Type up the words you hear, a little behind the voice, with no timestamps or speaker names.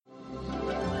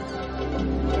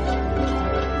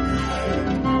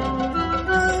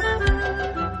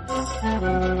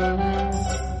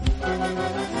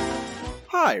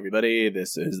Hi, everybody.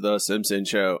 This is The Simpsons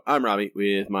Show. I'm Robbie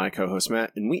with my co-host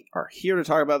Matt, and we are here to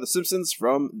talk about The Simpsons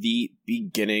from the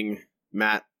beginning.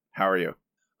 Matt, how are you?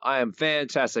 I am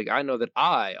fantastic. I know that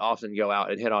I often go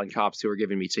out and hit on cops who are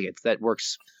giving me tickets. That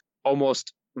works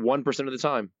almost 1% of the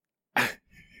time.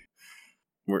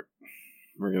 We're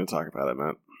going to talk about it,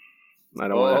 Matt. I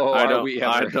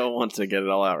don't want to get it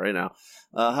all out right now.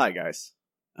 Hi, guys.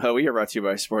 We are brought to you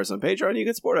by Sports on Patreon. You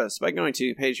can support us by going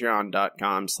to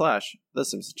patreon.com/The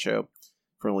Simpsons Show.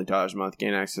 For only $1 a month,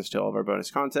 gain access to all of our bonus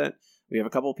content. We have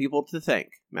a couple people to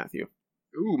thank, Matthew.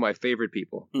 Ooh, my favorite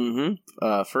people.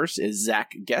 First is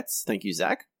Zach Getz. Thank you,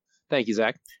 Zach. Thank you,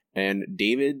 Zach. And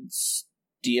David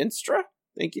Stienstra.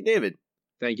 Thank you, David.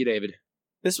 Thank you, David.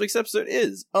 This week's episode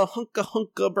is A Hunka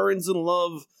Hunka Burns in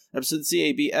Love, episode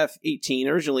CABF 18,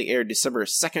 originally aired December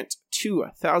 2nd,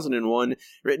 2001,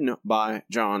 written by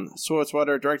John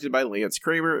Swartzwater, directed by Lance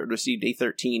Kramer. It received a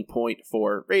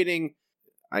 13.4 rating.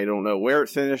 I don't know where it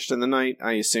finished in the night.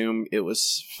 I assume it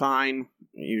was fine.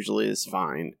 It usually is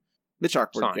fine. The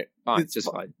chalkboard. Fine. It's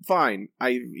just fine. Fine.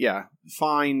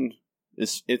 Fine.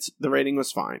 It's the rating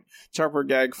was fine. Chalkboard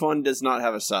gag. Fun does not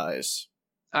have a size.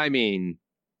 I mean,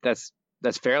 that's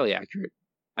fairly accurate.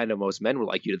 I know most men would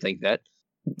like you to think that.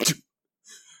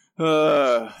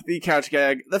 The couch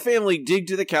gag. The family dig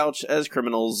to the couch as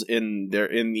criminals in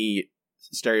the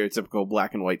stereotypical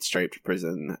black and white striped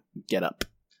prison getup.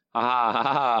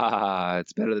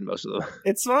 It's better than most of them.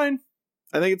 It's fine.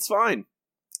 I think it's fine.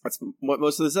 That's what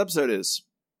most of this episode is.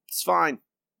 It's fine.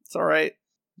 It's all right.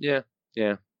 Yeah.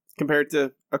 Compared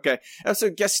to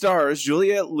episode guest stars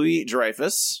Julia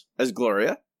Louis-Dreyfus as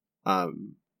Gloria.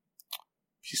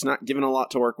 She's not given a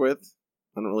lot to work with.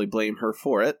 I don't really blame her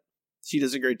for it. She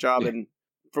does a great job with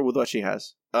what she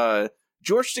has.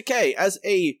 George Takei as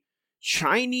a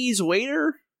Chinese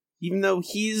waiter, even though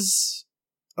he's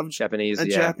of Japanese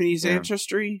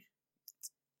ancestry.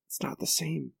 It's not the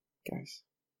same, guys.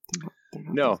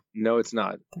 No, it's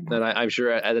not. And I'm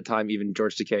sure at the time, even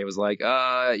George Takei was like,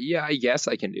 yeah, I guess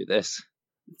I can do this.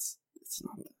 It's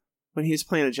not. When he was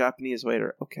playing a Japanese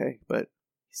waiter, okay, but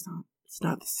it's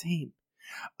not the same.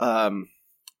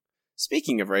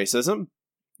 Speaking of racism,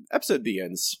 episode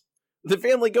begins. The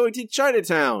family going to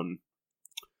Chinatown.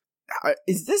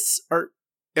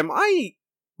 Am I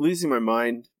losing my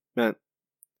mind, Matt?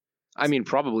 I mean,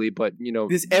 probably, but,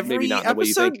 maybe not the way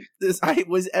you think.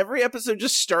 Was every episode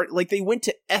just start, like, they went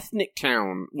to Ethnic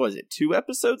Town, was it 2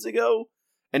 episodes ago?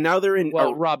 And now they're in...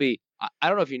 Well, Robbie, I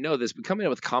don't know if you know this, but coming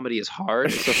up with comedy is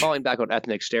hard, so falling back on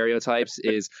ethnic stereotypes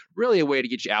is really a way to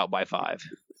get you out by 5.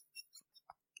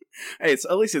 Hey,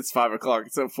 at least it's 5 o'clock,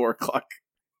 it's at 4 o'clock,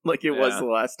 like it was the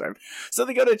last time. So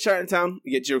they go to Chinatown,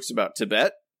 we get jokes about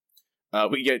Tibet,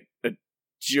 we get a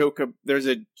joke of... There's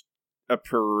a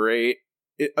parade...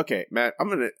 Okay, Matt, I'm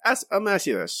gonna ask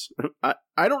you this.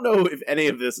 I don't know if any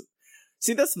of this...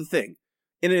 See, that's the thing.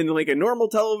 In like a normal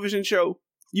television show,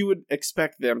 you would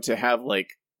expect them to have like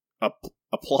a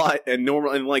plot and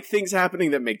like things happening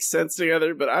that make sense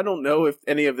together, but I don't know if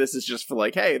any of this is just for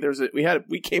like, hey,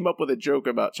 we came up with a joke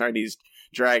about Chinese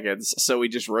dragons, so we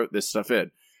just wrote this stuff in.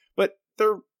 But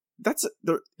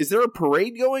is there a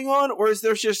parade going on, or is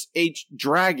there just a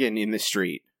dragon in the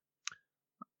street?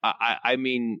 I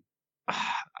mean,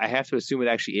 I have to assume it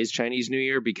actually is Chinese New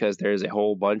Year because there's a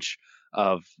whole bunch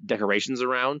of decorations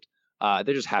around.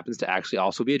 There just happens to actually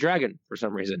also be a dragon for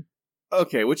some reason.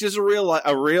 Okay, which is a real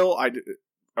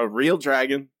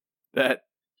dragon that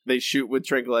they shoot with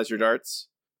tranquilizer darts.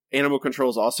 Animal control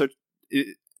is also...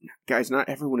 Guys, not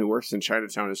everyone who works in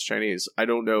Chinatown is Chinese. I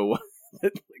don't know.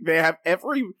 They have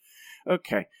every...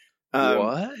 Okay.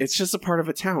 What? It's just a part of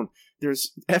a town.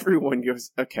 Everyone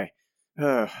goes... Okay.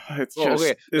 It's just...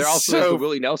 Okay. They're also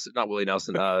Willie Nelson. Not Willie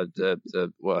Nelson.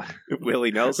 What?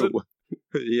 Willie Nelson?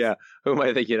 Yeah. Who am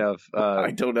I thinking of?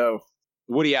 I don't know.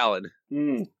 Woody Allen.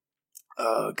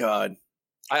 Oh, God.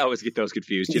 I always get those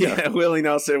confused, Yeah, Willie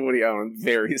Nelson and Woody Allen.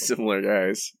 Very similar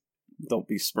guys. Don't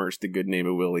besmirch the good name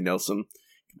of Willie Nelson.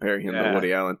 Comparing him to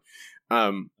Woody Allen.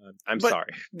 I'm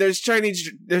sorry. There's a Chinese...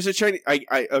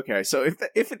 Okay, so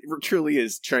if it truly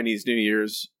is Chinese New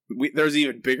Year's, there's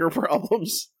even bigger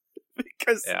problems.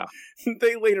 Because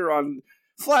they later on...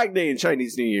 Flag Day and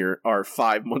Chinese New Year are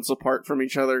 5 months apart from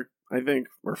each other, I think,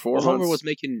 or 4 months. Homer was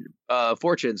making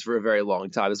fortunes for a very long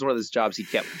time. It's one of those jobs he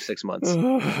kept for 6 months.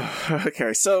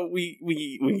 Okay, so we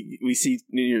see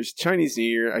Chinese New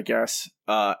Year, I guess,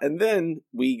 and then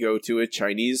we go to a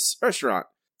Chinese restaurant.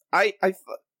 I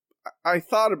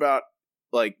thought about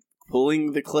like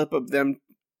pulling the clip of them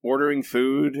ordering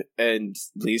food and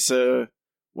Lisa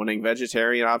wanting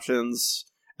vegetarian options,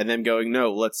 and then going,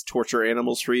 "No, let's torture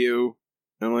animals for you."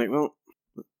 And I'm like, well,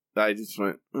 I just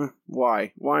went,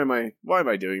 why? Why am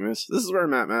I doing this? This is where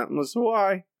I'm at, Matt.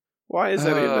 Why is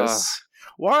any of this?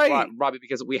 Why? Robbie,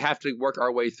 because we have to work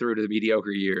our way through to the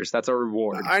mediocre years. That's our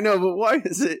reward. I know, but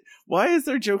why is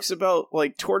there jokes about,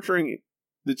 like, torturing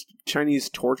the Chinese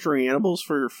torturing animals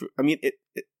for food? I mean,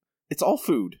 it's all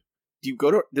food.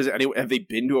 Have they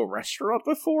been to a restaurant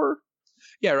before?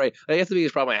 Yeah, right. I guess the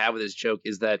biggest problem I have with this joke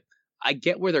is that I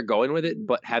get where they're going with it,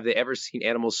 but have they ever seen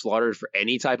animals slaughtered for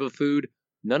any type of food?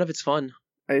 None of it's fun.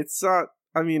 It's not.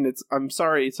 I mean, I'm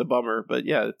sorry, it's a bummer, but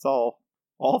yeah, it's all.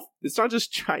 It's not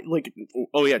just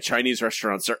Chinese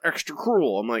restaurants are extra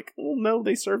cruel. I'm like, well, no,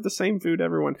 they serve the same food,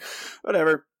 everyone.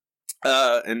 Whatever.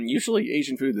 And usually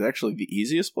Asian food is actually the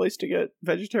easiest place to get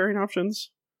vegetarian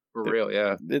options. For real,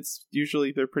 yeah. It's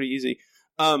usually, they're pretty easy.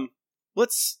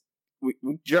 We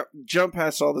jump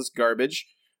past all this garbage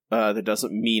that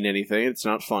doesn't mean anything. It's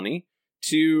not funny.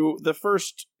 To the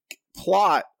first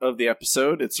plot of the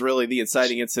episode. It's really the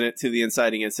inciting incident to the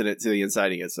inciting incident to the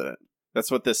inciting incident. That's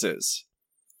what this is.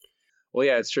 Well,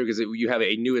 yeah, it's true, because you have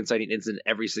a new inciting incident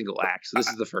every single act, so this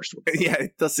is the first one. Yeah,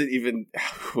 it doesn't even...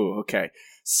 Okay.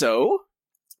 So,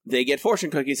 they get fortune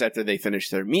cookies after they finish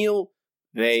their meal.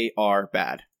 They are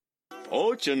bad.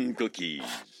 Fortune cookies.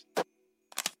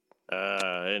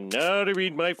 And now to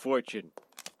read my fortune.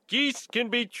 Geese can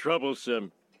be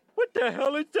troublesome. What the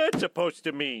hell is that supposed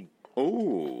to mean?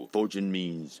 Oh, fortune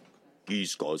means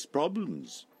geese cause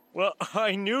problems. Well,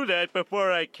 I knew that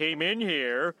before I came in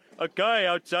here. A guy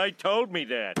outside told me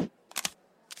that.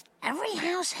 Every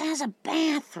house has a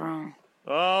bathroom.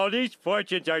 Oh, these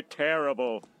fortunes are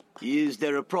terrible. Is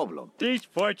there a problem? These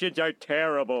fortunes are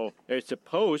terrible. They're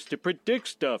supposed to predict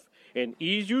stuff and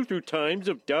ease you through times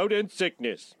of doubt and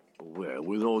sickness. Well,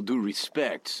 with all due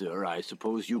respect, sir, I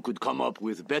suppose you could come up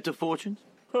with better fortunes?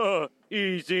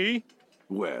 Easy.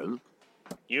 Well?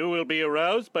 You will be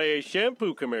aroused by a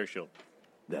shampoo commercial.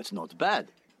 That's not bad.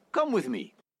 Come with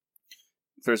me.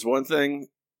 If there's one thing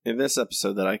in this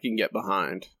episode that I can get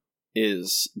behind,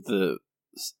 is the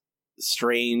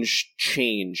strange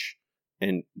change.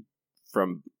 And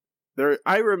from there,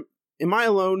 am I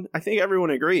alone? I think everyone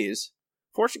agrees.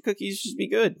 Fortune cookies used to be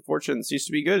good. Fortunes used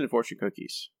to be good in fortune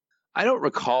cookies. I don't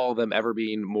recall them ever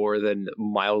being more than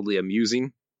mildly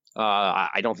amusing.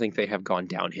 I don't think they have gone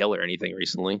downhill or anything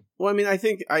recently. Well, I mean, I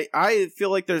think I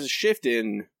feel like there's a shift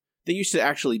in. They used to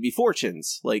actually be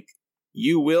fortunes, like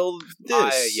you will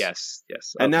this. Yes.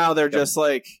 And now they're just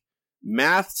like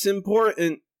math's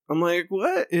important. I'm like,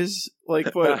 what is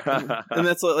like what? And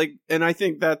that's like, and I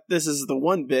think that this is the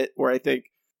one bit where I think,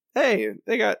 hey,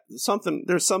 they got something.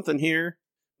 There's something here,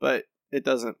 but it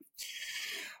doesn't.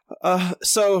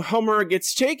 So Homer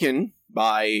gets taken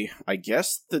by, I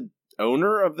guess, the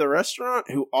owner of the restaurant,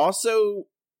 who also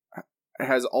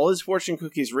has all his fortune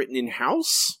cookies written in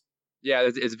house. Yeah,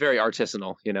 it's very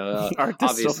artisanal, you know.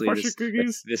 Obviously,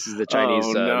 this is the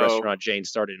Chinese restaurant chain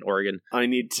started in Oregon. I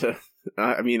need to.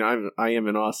 I mean, I am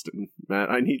in Austin, Matt.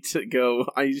 I need to go.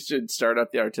 I should start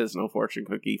up the artisanal fortune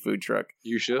cookie food truck.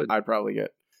 You should. I'd probably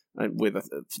get with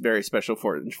a very special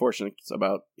fortune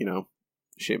about shampoos.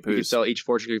 You could sell each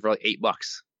fortune cookie for like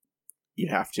 $8. You'd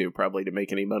have to probably to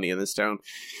make any money in this town.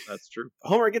 That's true.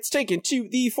 Homer Homer gets taken to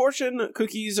the fortune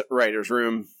cookies writer's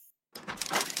room.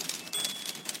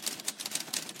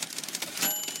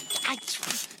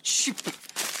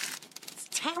 It's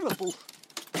terrible.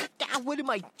 What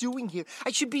am I doing here?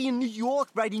 I should be in New York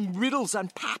writing riddles on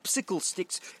popsicle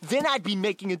sticks. Then I'd be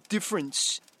making a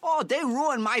difference. Oh, they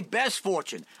ruined my best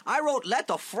fortune. I wrote, let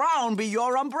the frown be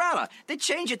your umbrella. They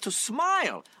changed it to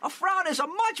smile. A frown is a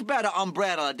much better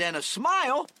umbrella than a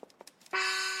smile.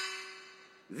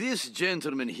 This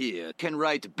gentleman here can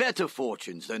write better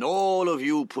fortunes than all of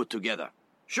you put together.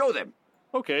 Show them.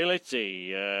 Okay, let's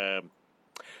see.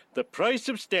 The price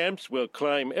of stamps will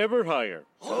climb ever higher.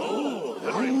 Oh,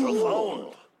 very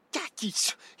profound. God,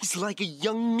 he's like a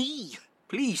young me.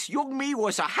 Please, young me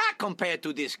was a hack compared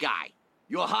to this guy.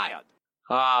 You're hired.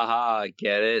 Ha ha,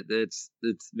 get it? It's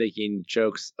making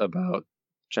jokes about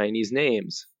Chinese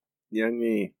names. Young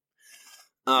me.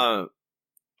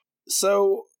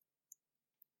 So,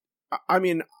 I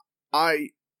mean,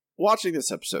 watching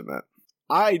this episode, Matt,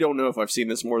 I don't know if I've seen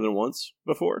this more than once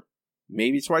before.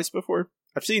 Maybe twice before.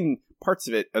 I've seen parts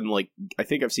of it, and I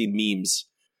think I've seen memes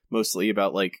mostly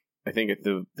about I think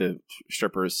the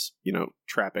strippers,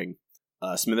 trapping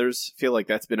Smithers. I feel like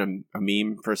that's been a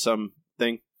meme for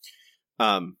something.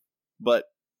 But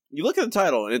you look at the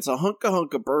title, and it's a Hunka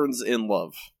Hunka Burns in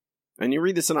love, and you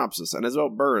read the synopsis, and it's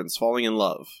about Burns falling in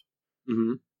love.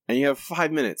 Mm-hmm. And you have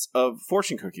 5 minutes of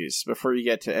fortune cookies before you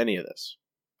get to any of this.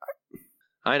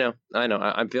 I know.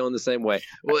 I'm feeling the same way.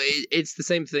 Well, it's the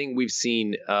same thing we've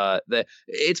seen.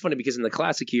 It's funny because in the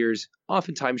classic years,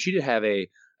 oftentimes you did have a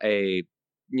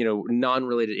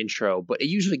non-related intro, but it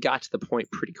usually got to the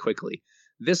point pretty quickly.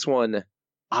 This one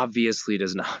obviously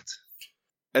does not.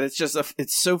 And it's just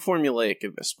it's so formulaic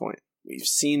at this point. We've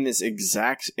seen this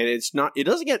exact, and it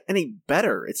doesn't get any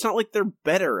better. It's not like they're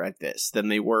better at this than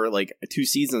they were like 2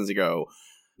 seasons ago,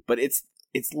 but it's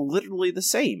literally the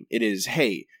same. It is,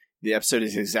 hey, the episode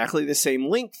is exactly the same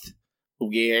length.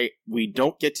 We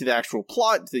don't get to the actual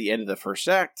plot to the end of the first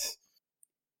act.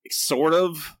 Sort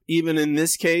of, even in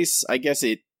this case, I guess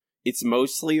it's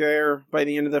mostly there by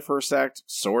the end of the first act.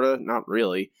 Sort of, not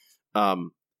really. But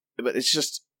it's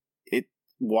just,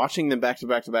 watching them back to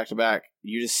back to back to back,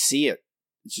 you just see it.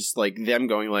 It's just like them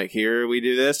going like, here we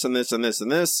do this and this and this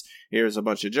and this. Here's a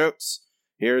bunch of jokes.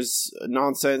 Here's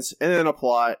nonsense. And then a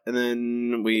plot. And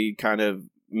then we kind of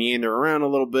meander around a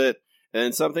little bit, and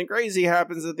then something crazy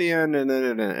happens at the end, and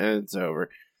then it's over.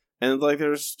 And like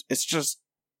it's just,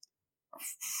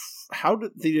 how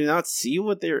did they not see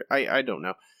what they're? I don't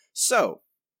know. So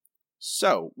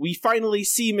we finally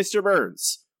see Mr.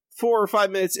 Burns. 4 or 5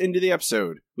 minutes into the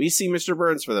episode, we see Mr.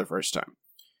 Burns for the first time.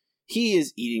 He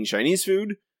is eating Chinese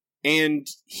food, and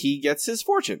he gets his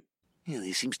fortune. Yeah,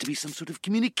 there seems to be some sort of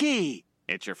communique.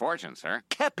 It's your fortune, sir.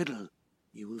 Capital.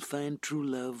 You will find true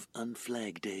love on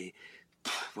Flag Day.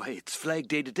 Why, it's Flag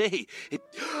Day today.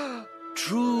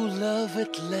 True love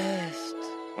at last.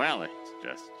 Well, it's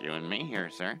just you and me here,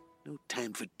 sir. No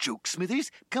time for jokes, Smithers.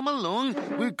 Come along.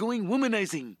 We're going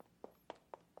womanizing.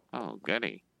 Oh,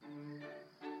 goody.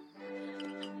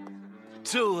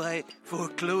 So I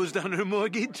foreclosed on her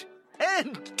mortgage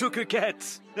and took her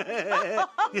cats.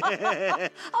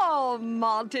 Oh,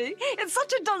 Monty, it's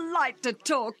such a delight to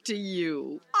talk to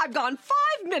you. I've gone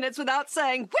 5 minutes without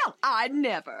saying, well, I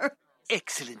never.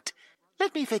 Excellent.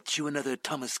 Let me fetch you another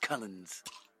Thomas Collins.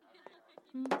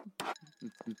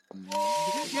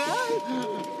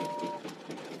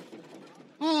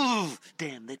 Oh,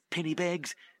 damn that penny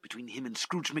bags. Between him and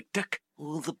Scrooge McDuck,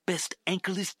 all the best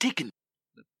ankle is taken.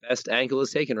 The best ankle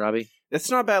is taken, Robbie. That's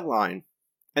not a bad line.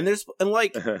 And there's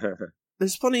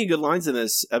plenty of good lines in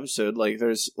this episode. Like,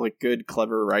 there's like good,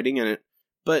 clever writing in it.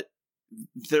 But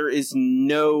there is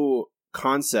no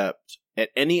concept at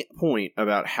any point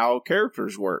about how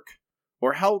characters work,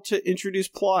 or how to introduce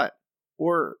plot,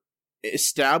 or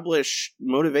establish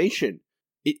motivation.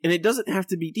 And it doesn't have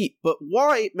to be deep. But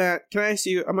why, Matt, I'm going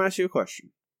to ask you a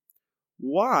question.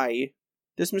 Why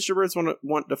does Mr. Burns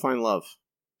want to find love?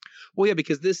 Well, yeah,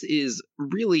 because this is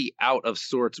really out of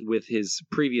sorts with his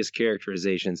previous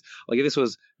characterizations. Like, if this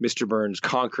was Mr. Burns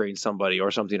conquering somebody or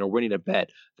something, or winning a bet,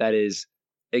 that is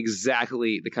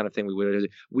exactly the kind of thing we would do.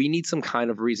 We need some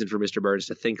kind of reason for Mr. Burns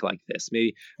to think like this.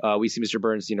 Maybe we see Mr.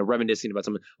 Burns, reminiscing about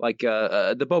something like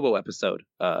the Bobo episode.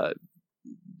 I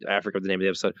forgot the name of the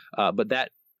episode. But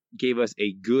that gave us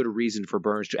a good reason for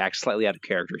Burns to act slightly out of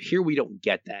character. Here we don't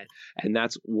get that. And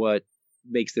that's what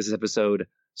makes this episode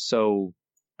so,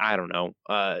 I don't know,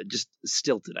 just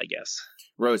stilted, I guess.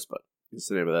 Rosebud is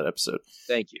the name of that episode.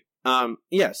 Thank you.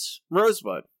 Yes,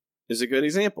 Rosebud is a good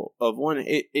example of one.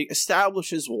 It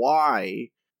establishes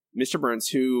why Mr. Burns,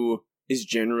 who is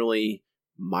generally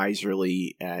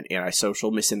miserly and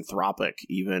antisocial, misanthropic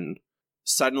even,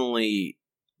 suddenly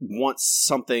wants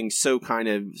something so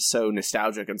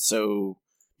nostalgic and so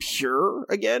pure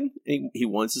again. He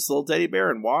wants this little teddy bear,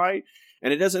 and why?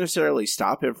 And it doesn't necessarily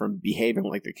stop him from behaving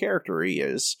like the character he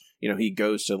is. He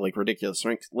goes to like ridiculous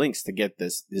lengths to get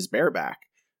his bear back.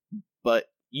 But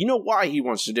you know why he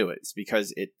wants to do it? It's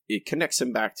because it connects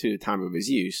him back to the time of his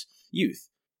youth.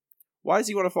 Why does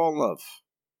he want to fall in love?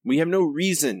 We have no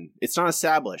reason. It's not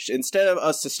established. Instead of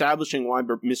us establishing why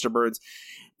Mr. Burns,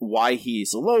 why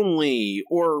he's lonely,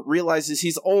 or realizes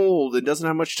he's old and doesn't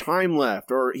have much time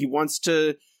left, or he wants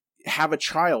to have a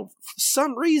child for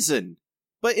some reason.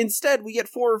 But instead, we get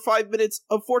 4 or 5 minutes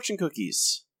of fortune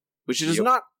cookies, which does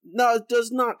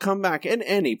not come back at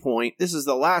any point. This is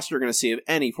the last we're going to see of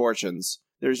any fortunes.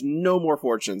 There's no more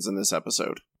fortunes in this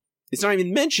episode. It's not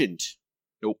even mentioned.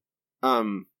 Nope.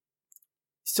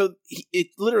 So it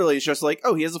literally is just like,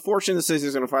 oh, he has a fortune that says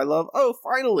he's going to find love. Oh,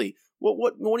 finally.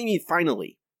 What do you mean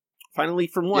finally? Finally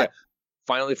from what? Yeah.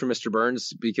 Finally from Mr.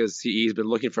 Burns, because he's been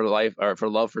looking for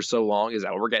love for so long. Is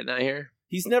that what we're getting at here?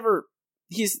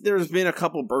 There's been a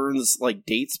couple Burns like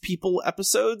dates people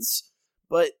episodes,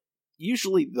 but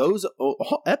usually those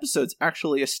episodes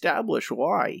actually establish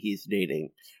why he's dating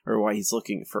or why he's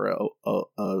looking for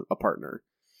a partner.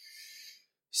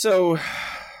 So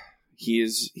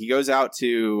he goes out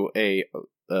to a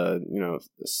a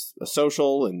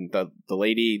social, and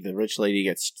the rich lady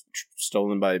gets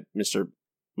stolen by Mr.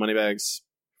 Moneybags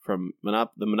from the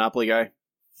Monopoly guy.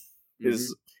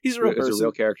 He's a real person. He's a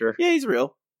real character. Yeah, he's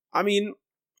real. I mean,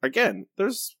 again,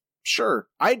 there's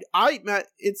Matt,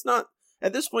 it's not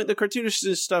at this point the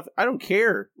cartoonish stuff. I don't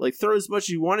care. Like, throw as much as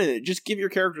you want in it. Just give your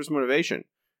characters motivation.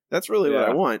 That's really what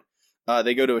I want.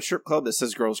 They go to a strip club that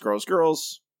says girls, girls,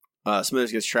 girls.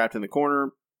 Smithers gets trapped in the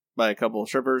corner by a couple of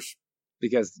strippers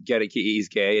because he's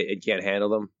gay and can't handle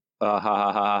them. Ha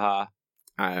ha ha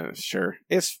ha. Sure,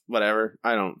 it's whatever.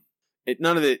 None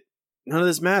of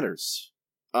this matters.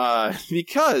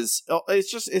 Because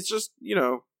it's just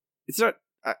it's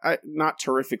not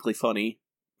terrifically funny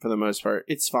for the most part.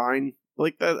 It's fine.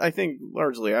 Like that, I think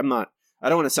largely. I don't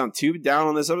want to sound too down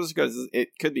on this episode because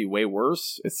it could be way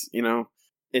worse. It's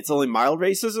it's only mild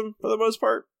racism for the most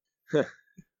part.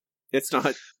 It's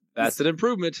not. That's an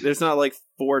improvement. There's not like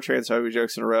 4 transphobic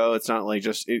jokes in a row. It's not like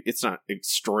it's not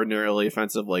extraordinarily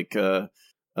offensive like the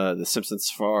Simpsons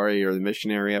Safari or the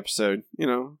Missionary episode.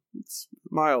 It's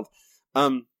mild.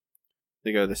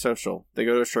 They go to the social. They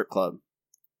go to a strip club.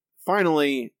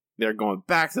 Finally, they're going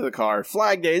back to the car.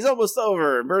 Flag Day is almost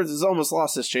over. Burns has almost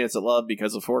lost his chance at love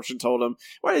because of fortune told him.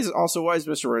 Why is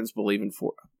Mr. Burns believe in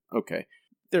Okay,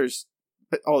 there's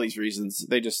all these reasons.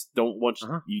 They just don't want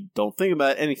you don't think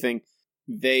about anything.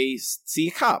 They see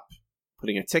a cop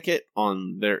putting a ticket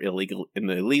on their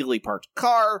illegally parked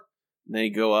car. And they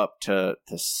go up to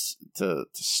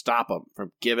stop him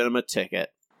from giving him a ticket.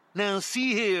 Now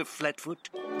see here, Flatfoot.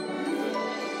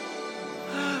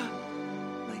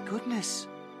 My goodness.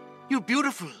 You're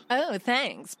beautiful. Oh,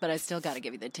 thanks, but I still gotta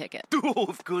give you the ticket. Oh,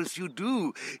 of course you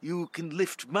do. You can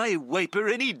lift my wiper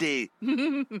any day.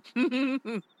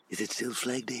 Is it still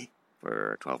Flag Day?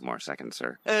 For 12 more seconds,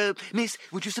 sir. Miss,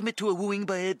 would you submit to a wooing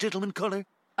by a gentleman caller?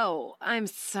 Oh, I'm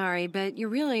sorry, but you're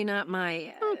really not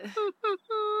my...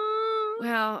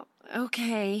 Well,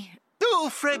 okay. Oh,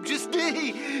 frabjous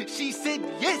day! She said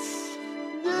yes!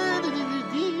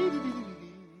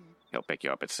 He'll pick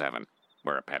you up at 7.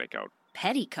 Wear a petticoat.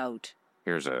 Petticoat?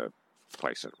 Here's a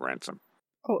place at Ransom.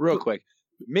 Oh, real quick.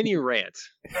 Mini rant.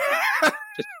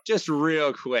 just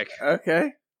real quick.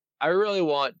 Okay. I really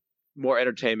want more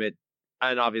entertainment.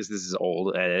 And obviously this is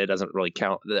old and it doesn't really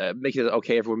count. Making it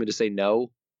okay for women to say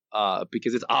no.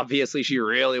 Because it's obviously she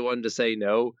really wanted to say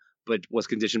no, but was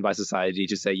conditioned by society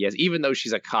to say yes, even though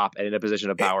she's a cop and in a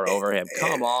position of power over him.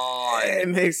 Come on. It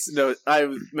makes no.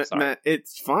 Matt,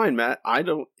 it's fine, Matt.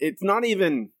 It's not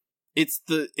even. It's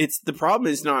the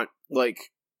problem is not like.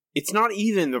 It's not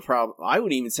even the problem. I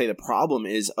would even say the problem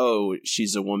is,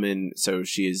 she's a woman, so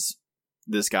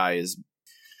this guy is.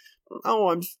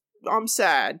 Oh, I'm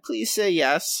sad. Please say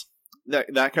yes.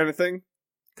 That kind of thing.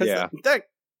 Because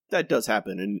that does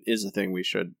happen and is a thing we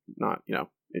should not. You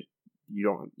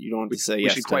don't have to say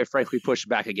yes. We should quite frankly push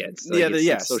back against.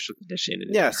 Yes. Social condition.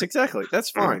 Yes, exactly. That's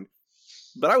fine.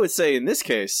 But I would say in this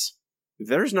case,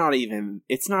 it's not even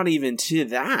to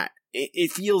that.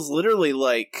 It feels literally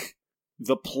like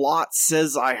the plot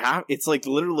says it's like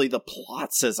literally the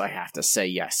plot says I have to say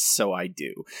yes, so I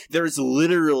do. There's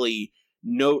literally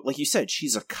no, like you said,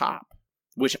 she's a cop,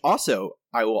 which also,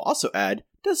 I will also add,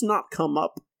 does not come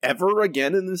up ever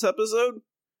again in this episode.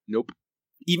 Nope.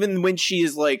 Even when she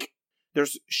is like,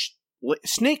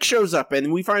 Snake shows up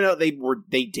and we find out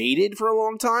they dated for a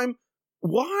long time.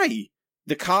 Why?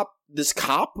 This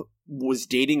cop was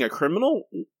dating a criminal?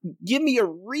 Give me a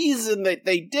reason that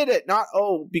they did it. Not,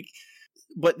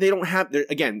 but they don't have,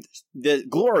 again, the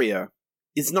Gloria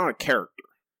is not a character.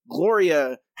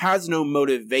 Gloria has no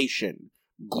motivation.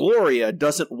 Gloria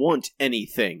doesn't want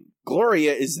anything.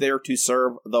 Gloria is there to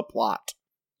serve the plot.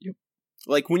 Yep.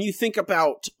 Like, when you think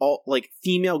about all, like,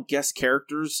 female guest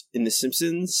characters in The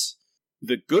Simpsons,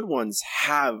 the good ones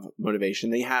have motivation.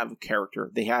 They have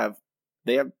character. They have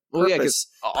purpose. Well, yeah, because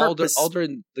all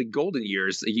during the golden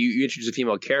years, you introduce a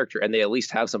female character and they at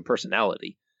least have some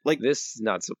personality. Like, this,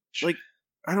 not so much. Like,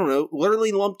 I don't know,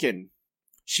 Lurley Lumpkin.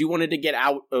 She wanted to get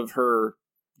out of her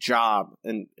job,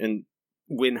 and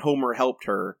when Homer helped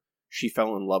her, she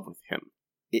fell in love with him.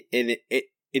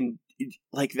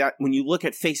 Like that, when you look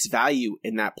at face value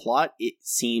in that plot, it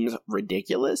seems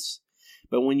ridiculous.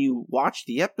 But when you watch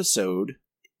the episode,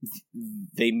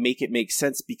 they make it make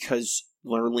sense because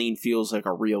Lurleen feels like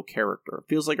a real character,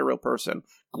 feels like a real person.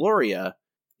 Gloria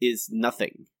is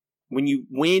nothing. When you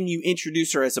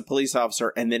introduce her as a police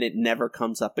officer and then it never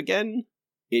comes up again,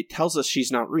 it tells us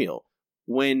she's not real.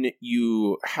 When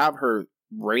you have her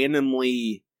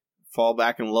randomly fall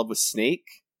back in love with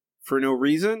Snake for no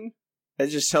reason, that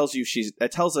just tells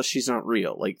us she's not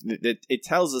real. Like, it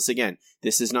tells us again,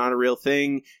 this is not a real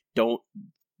thing. Don't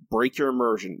break your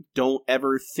immersion. Don't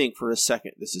ever think for a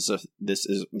second this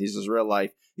is real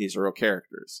life. These are real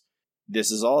characters. This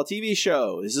is all a TV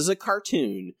show. This is a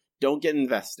cartoon. Don't get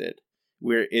invested.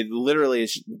 Where it literally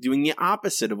is doing the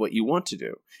opposite of what you want to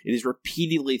do. It is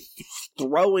repeatedly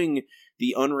throwing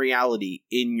the unreality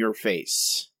in your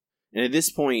face. And at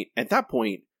that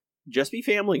point, just be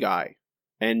Family Guy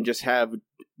and just have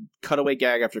cutaway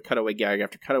gag after cutaway gag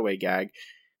after cutaway gag,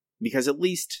 because at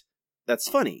least that's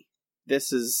funny.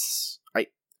 This is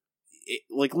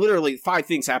literally 5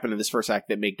 things happen in this first act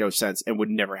that make no sense and would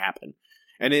never happen.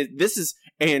 And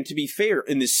and to be fair,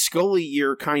 in this Scully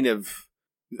year kind of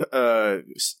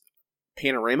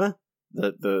panorama,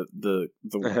 the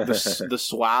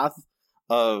swath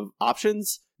of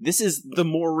options, this is the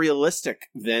more realistic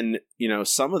than,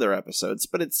 some of their episodes,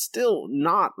 but it's still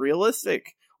not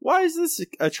realistic. Why does this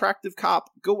attractive cop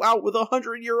go out with a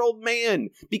 100-year-old man?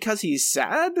 Because he's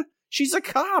sad? She's a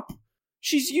cop.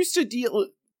 She's used to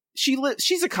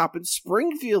she's a cop in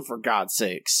Springfield, for God's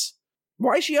sakes.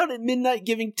 Why is she out at midnight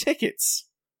giving tickets?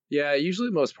 Yeah,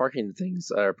 usually most parking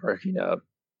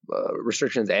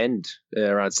restrictions end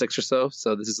around 6 or so.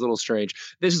 So this is a little strange.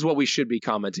 This is what we should be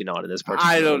commenting on in this part.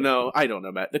 I don't know,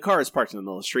 Matt. The car is parked in the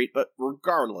middle of the street, but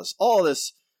regardless, all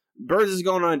this, Burns is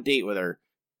going on a date with her.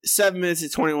 7 minutes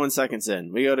and 21 seconds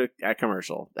in, we go to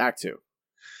commercial, Act 2.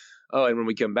 Oh, and when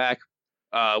we come back,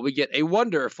 we get a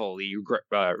wonderfully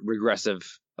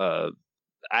regressive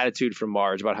attitude from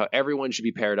Marge about how everyone should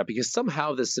be paired up because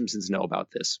somehow the Simpsons know about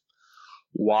this.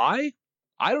 Why?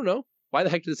 I don't know. Why the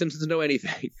heck do the Simpsons know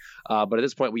anything? But at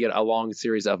this point, we get a long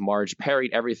series of Marge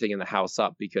pairing everything in the house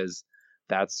up because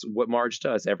that's what Marge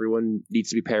does. Everyone needs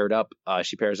to be paired up.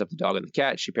 She pairs up the dog and the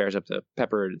cat. She pairs up the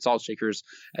pepper and salt shakers.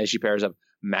 And she pairs up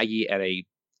Maggie and a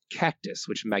cactus,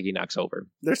 which Maggie knocks over.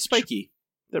 They're spiky.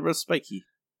 They're real spiky.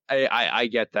 I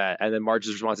get that. And then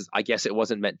Marge's response is, I guess it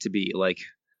wasn't meant to be. Like,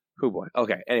 oh boy.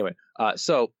 Okay, anyway.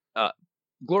 So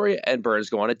Gloria and Burns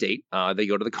go on a date. They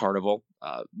go to the carnival.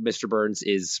 Mr. Burns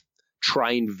is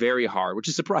trying very hard, which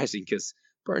is surprising because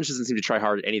Burns doesn't seem to try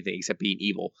hard at anything except being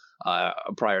evil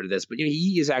prior to this. But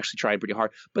he is actually trying pretty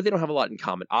hard. But they don't have a lot in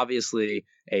common. Obviously,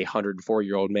 a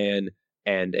 104-year-old man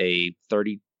and a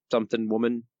 30-something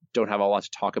woman don't have a lot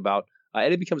to talk about.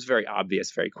 And it becomes very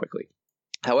obvious very quickly.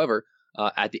 However,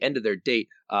 at the end of their date,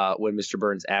 when Mr.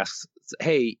 Burns asks,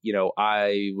 hey,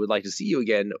 I would like to see you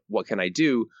again. What can I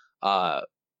do?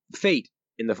 Fate,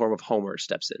 in the form of Homer,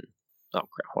 steps in. Oh,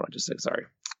 crap. Hold on just a second. Sorry.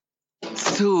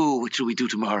 So, what shall we do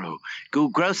tomorrow? Go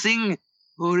grousing?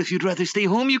 Or if you'd rather stay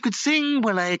home, you could sing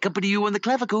while I accompany you on the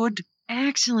clavichord.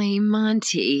 Actually,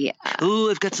 Monty... Oh,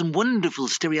 I've got some wonderful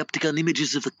stereopticon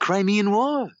images of the Crimean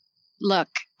War. Look,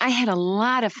 I had a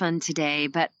lot of fun today,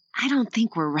 but I don't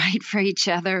think we're right for each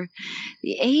other.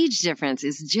 The age difference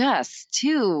is just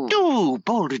too... Oh,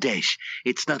 balderdash.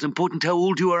 It's not important how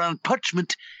old you are on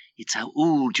parchment. It's how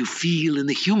old you feel in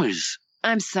the humors.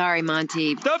 I'm sorry,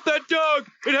 Monty. Stop that dog!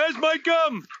 It has my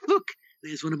gum! Look,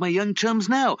 there's one of my young chums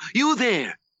now. You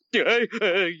there.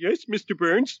 Yes, Mr.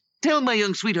 Burns? Tell my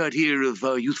young sweetheart here of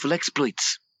our youthful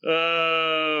exploits. Play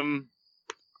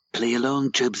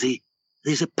along, Chubsy.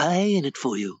 There's a pie in it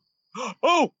for you.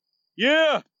 Oh,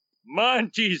 yeah!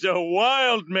 Monty's a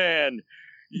wild man!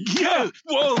 Yeah!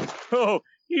 Whoa! Oh,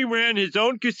 he ran his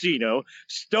own casino,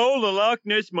 stole the Loch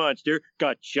Ness Monster,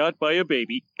 got shot by a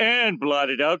baby, and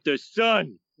blotted out the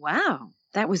sun. Wow,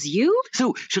 that was you?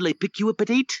 So, shall I pick you up at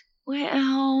 8?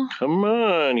 Well... Come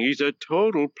on, he's a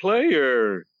total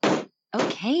player.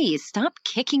 Okay, stop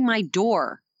kicking my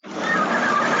door.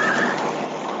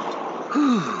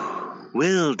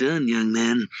 Well done, young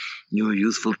man. Your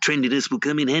youthful trendiness will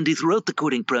come in handy throughout the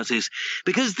courting process,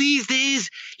 because these days,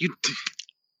 you...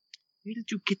 Where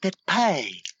did you get that pie?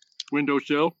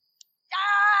 Windowsill.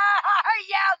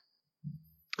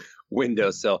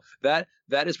 Windowsill. That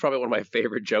is probably one of my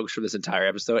favorite jokes from this entire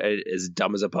episode, and it is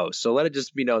dumb as a post. So let it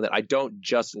just be known that I don't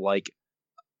just like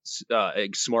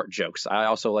smart jokes. I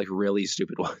also like really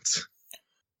stupid ones.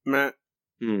 Matt,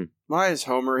 why is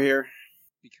Homer here?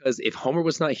 Because if Homer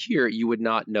was not here, you would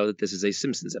not know that this is a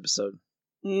Simpsons episode.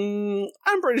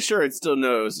 I'm pretty sure I'd still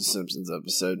know it was a Simpsons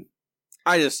episode.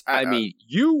 I mean,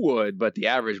 you would, but the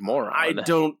average moron. I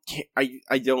don't,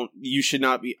 you should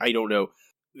not be, I don't know.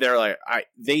 They're like,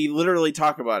 they literally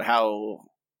talk about how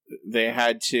they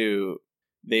had to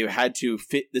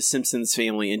fit the Simpsons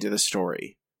family into the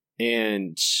story.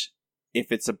 And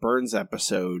if it's a Burns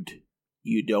episode,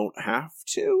 you don't have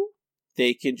to.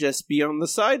 They can just be on the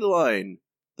sideline.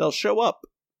 They'll show up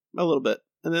a little bit,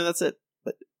 and then that's it.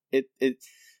 But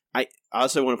I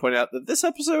also want to point out that this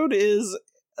episode is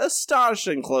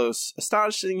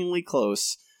astonishingly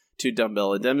close to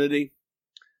Dumbbell Indemnity.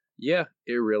 Yeah,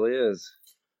 it really is.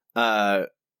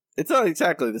 It's not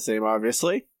exactly the same,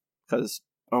 obviously, because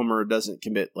Homer doesn't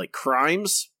commit like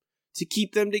crimes to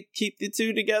keep the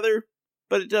two together,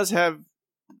 but it does have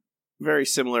very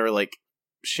similar like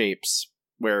shapes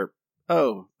where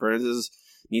Burns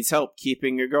needs help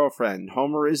keeping your girlfriend.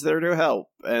 Homer is there to help,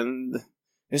 and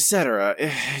etc.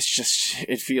 It's just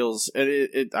it feels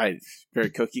very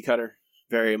cookie cutter,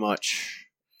 very much.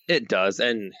 It does,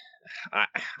 and I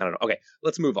don't know. Okay,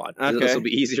 let's move on. Okay. This will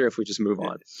be easier if we just move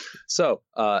on. So,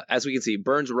 as we can see,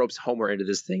 Burns ropes Homer into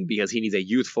this thing because he needs a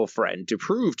youthful friend to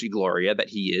prove to Gloria that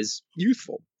he is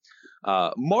youthful.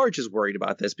 Marge is worried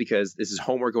about this because this is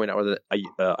Homer going out with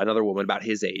another woman about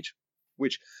his age,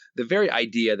 which the very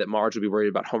idea that Marge would be worried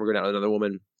about Homer going out with another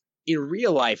woman in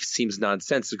real life seems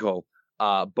nonsensical.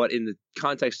 But in the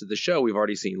context of the show, we've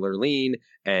already seen Lurleen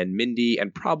and Mindy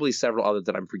and probably several others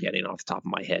that I'm forgetting off the top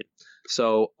of my head.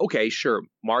 So, okay, sure,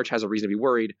 Marge has a reason to be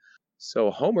worried. So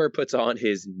Homer puts on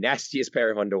his nastiest pair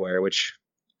of underwear, which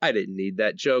I didn't need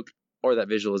that joke or that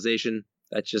visualization.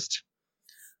 That just,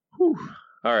 whew.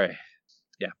 All right.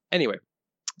 Yeah. Anyway,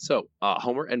 so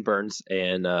Homer and Burns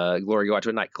and Gloria go out to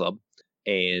a nightclub,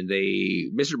 and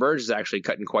Mr. Burns is actually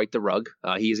cutting quite the rug.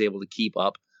 He is able to keep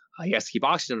up. He has to keep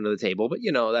oxygen under the table, but,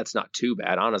 that's not too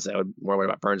bad. Honestly, I would more worry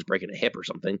about Burns breaking a hip or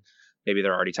something. Maybe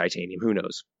they're already titanium. Who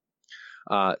knows?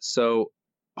 So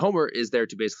Homer is there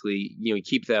to basically,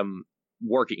 keep them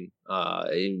working,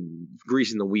 in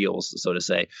greasing the wheels, so to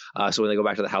say. So when they go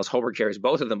back to the house, Homer carries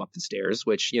both of them up the stairs,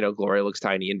 which, Gloria looks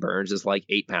tiny and Burns is like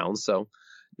 8 pounds, so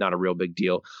not a real big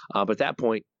deal. But at that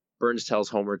point, Burns tells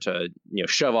Homer to,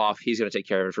 shove off. He's going to take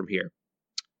care of it from here.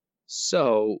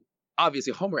 So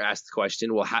obviously, Homer asks the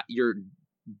question, well, you're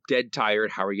dead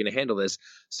tired. How are you going to handle this?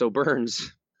 So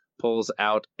Burns pulls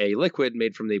out a liquid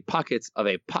made from the pockets of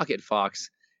a pocket fox,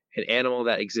 an animal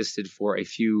that existed for a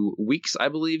few weeks, I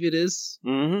believe it is.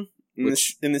 Mm-hmm.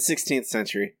 In the 16th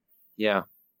century. Yeah.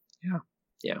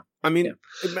 I mean,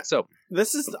 so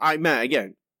this is, I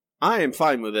am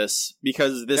fine with this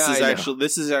because this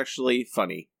is actually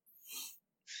funny.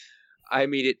 I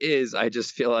mean, it is. I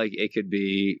just feel like it could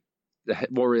be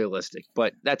more realistic,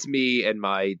 but that's me and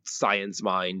my science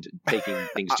mind taking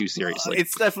things too seriously.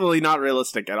 It's definitely not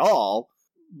realistic at all,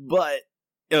 but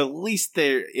at least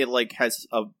it's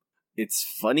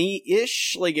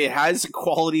funny-ish. Like, it has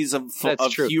qualities of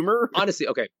humor. Honestly,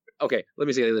 okay, let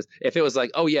me say this. If it was like,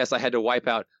 oh yes, I had to wipe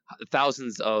out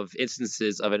thousands of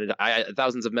instances of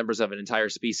thousands of members of an entire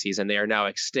species and they are now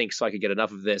extinct so I could get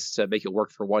enough of this to make it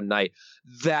work for one night,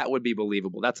 that would be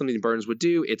believable. That's something Burns would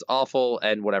do. It's awful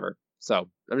and whatever. So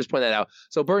I'm just pointing that out.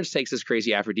 So Burns takes this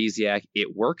crazy aphrodisiac.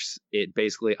 It works. It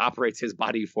basically operates his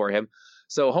body for him.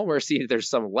 So Homer sees there's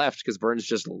some left because Burns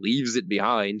just leaves it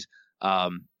behind.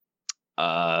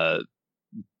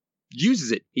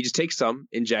 Uses it. He just takes some,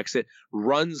 injects it,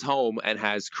 runs home, and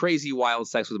has crazy wild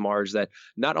sex with Marge that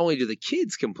not only do the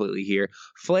kids completely hear,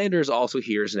 Flanders also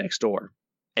hears next door.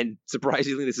 And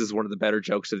surprisingly, this is one of the better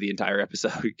jokes of the entire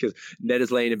episode because Ned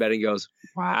is laying in bed and goes,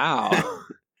 wow.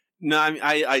 No,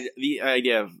 I the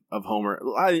idea of Homer,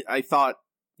 I thought,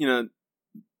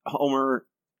 Homer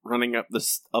running up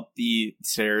the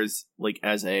stairs like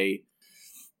as a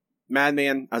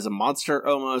madman, as a monster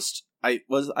almost. It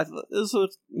was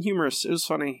humorous. It was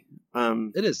funny.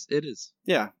 It is.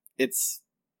 Yeah, it's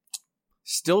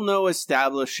still no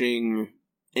establishing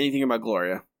anything about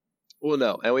Gloria. Well,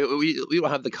 no, and we don't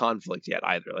have the conflict yet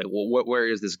either. Like, well, where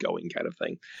is this going, kind of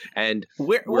thing? And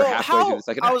we're halfway through the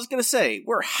second act. I was gonna say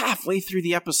we're halfway through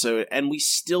the episode, and we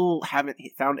still haven't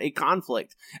found a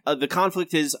conflict. The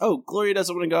conflict is, Gloria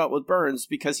doesn't want to go out with Burns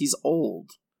because he's old.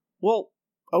 Well,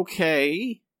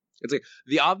 okay. It's like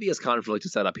the obvious conflict to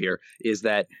set up here is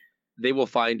that they will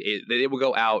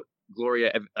go out.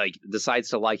 Gloria decides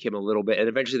to like him a little bit, and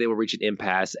eventually they will reach an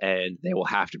impasse, and they will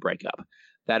have to break up.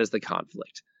 That is the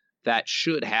conflict. That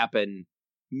should happen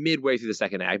midway through the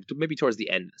second act, maybe towards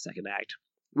the end of the second act,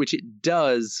 which it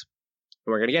does.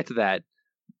 We're going to get to that,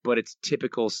 but it's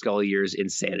typical Scully years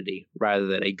insanity rather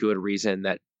than a good reason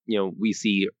that, we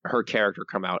see her character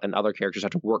come out and other characters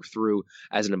have to work through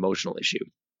as an emotional issue.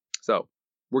 So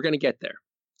we're going to get there.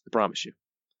 I promise you,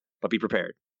 but be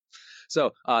prepared.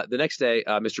 So the next day,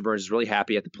 Mr. Burns is really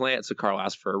happy at the plant. So Carl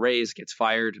asks for a raise, gets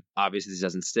fired. Obviously, this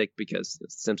doesn't stick because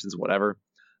it's Simpsons, whatever.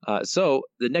 So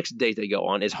the next date they go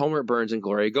on is Homer, Burns, and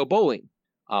Gloria go bowling.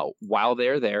 While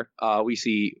they're there, we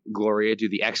see Gloria do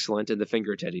the excellent and the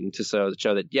finger tending to show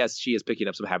that, yes, she is picking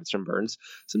up some habits from Burns,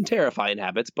 some terrifying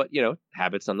habits, but,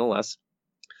 habits nonetheless.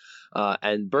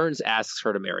 And Burns asks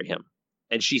her to marry him.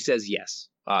 And she says yes,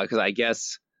 because I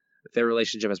guess their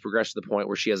relationship has progressed to the point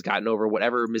where she has gotten over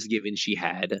whatever misgivings she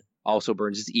had. Also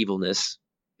Burns' evilness.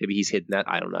 Maybe he's hidden that.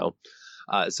 I don't know.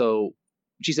 So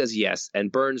she says yes,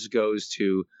 and Burns goes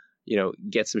to,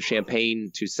 get some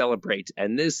champagne to celebrate.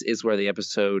 And this is where the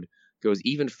episode goes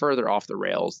even further off the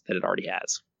rails than it already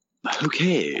has.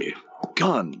 Okay.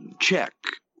 Gun, check.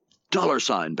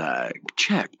 $sign bag,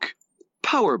 check.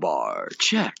 Power bar,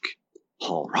 check.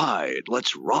 All right,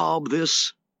 let's rob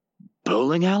this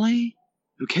bowling alley?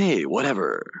 Okay,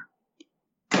 whatever.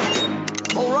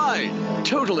 All right,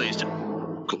 totally.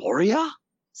 Gloria?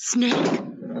 Snake?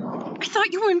 I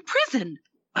thought you were in prison.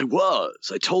 I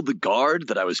was. I told the guard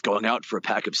that I was going out for a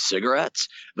pack of cigarettes,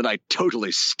 then I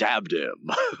totally stabbed him.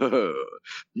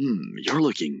 You're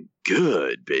looking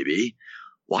good, baby.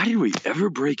 Why did we ever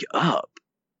break up?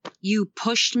 You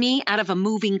pushed me out of a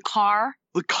moving car?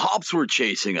 The cops were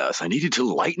chasing us. I needed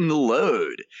to lighten the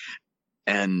load.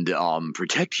 And,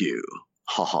 protect you.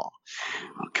 Haha.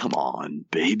 Oh, come on,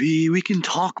 baby. We can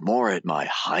talk more at my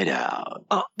hideout.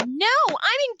 No,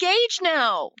 I'm engaged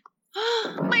now.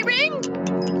 My ring!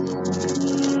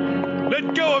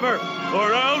 Let go of her,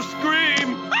 or I'll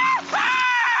scream!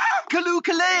 Kaloo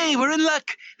Kalay, we're in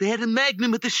luck. They had a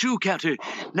magnum at the shoe counter.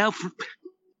 Now for...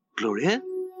 Gloria?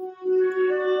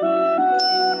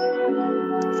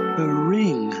 Her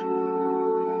ring.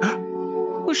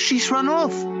 Well, she's run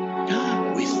off.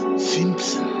 With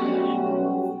Simpson.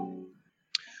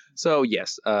 So,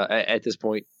 yes, at this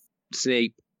point,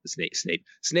 Snake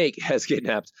has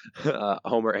kidnapped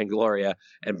Homer and Gloria,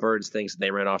 and Burns thinks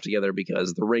they ran off together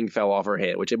because the ring fell off her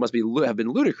hand, which it must have been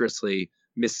ludicrously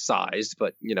missized,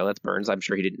 but, that's Burns. I'm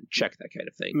sure he didn't check that kind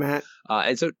of thing. Matt.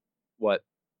 And so, what?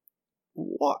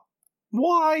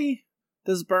 Why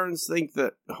does Burns think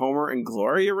that Homer and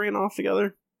Gloria ran off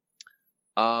together?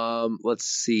 Let's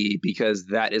see, because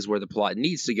that is where the plot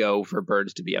needs to go for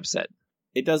Burns to be upset.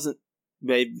 It doesn't.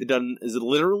 They've done is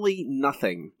literally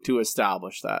nothing to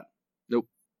establish that. Nope.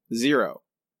 Zero.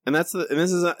 And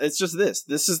it's just this.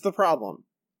 This is the problem.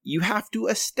 You have to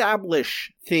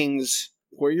establish things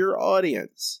for your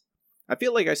audience. I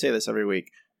feel like I say this every week.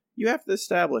 You have to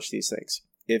establish these things.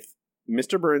 If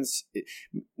Mr. Burns,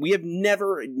 we have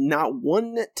never, not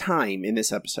one time in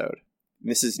this episode,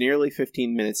 this is nearly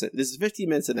 15 minutes, this is 15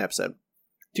 minutes in the episode,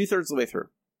 2/3 of the way through.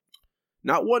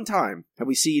 Not one time have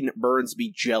we seen Burns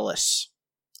be jealous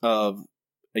of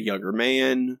a younger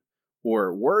man,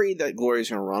 or worried that Gloria's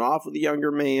going to run off with a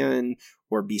younger man,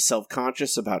 or be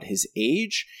self-conscious about his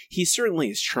age. He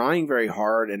certainly is trying very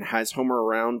hard and has Homer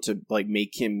around to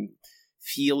make him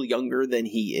feel younger than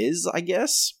he is, I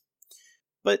guess.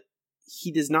 But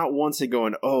he does not once go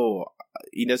and,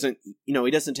 he doesn't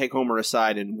take Homer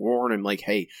aside and warn him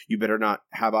hey, you better not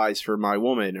have eyes for my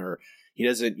woman, or he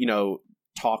doesn't,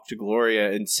 talk to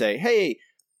Gloria and say, hey,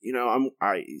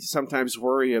 I sometimes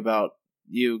worry about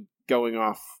you going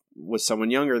off with someone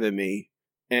younger than me.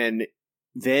 And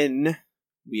then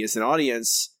we as an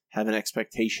audience have an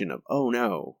expectation of, oh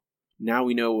no, now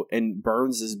we know, and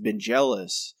Burns has been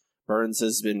jealous. Burns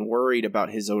has been worried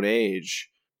about his own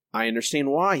age. I understand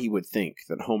why he would think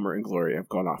that Homer and Gloria have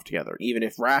gone off together, even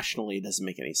if rationally it doesn't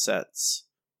make any sense.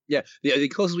 Yeah, the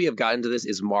closest we have gotten to this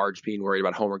is Marge being worried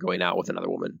about Homer going out with another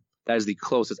woman. That is the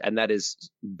closest, and that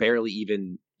is barely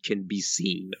even can be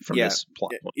seen from this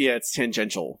plot point. Yeah, it's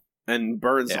tangential. And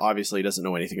Burns obviously doesn't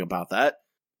know anything about that.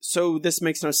 So this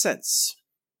makes no sense.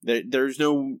 There's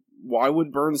no... Why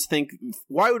would Burns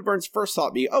first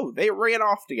thought be, they ran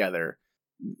off together?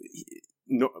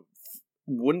 No,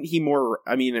 wouldn't he more...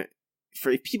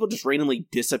 if people just randomly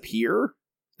disappear,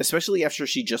 especially after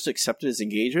she just accepted his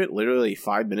engagement literally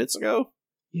 5 minutes ago?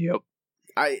 Yep.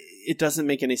 It doesn't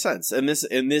make any sense. And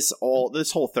this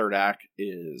whole third act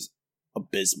is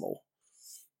abysmal.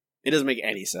 It doesn't make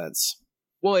any sense.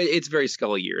 Well, it's very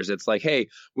Scully years. It's like, hey,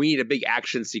 we need a big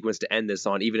action sequence to end this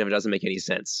on, even if it doesn't make any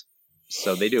sense.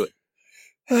 So they do it.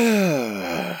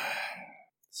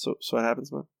 So what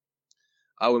happens, man?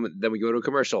 Then we go to a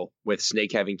commercial with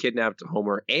Snake having kidnapped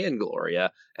Homer and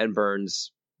Gloria, and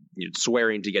Burns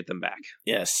swearing to get them back.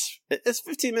 Yes. It's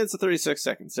 15 minutes and 36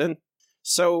 seconds in.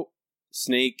 So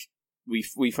Snake,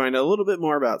 we find a little bit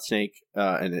more about Snake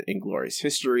and Gloria's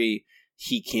history.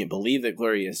 He can't believe that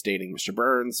Gloria is dating Mr.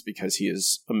 Burns because he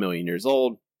is 1,000,000 years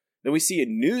old. Then we see a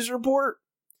news report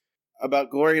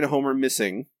about Gloria and Homer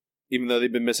missing, even though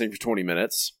they've been missing for 20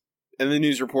 minutes. And the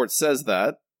news report says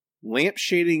that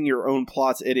lampshading your own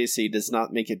plot's idiocy does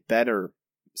not make it better,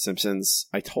 Simpsons.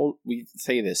 We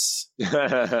say this.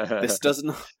 This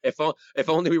doesn't... If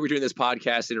only we were doing this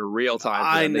podcast in real time.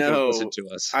 I know. They could listen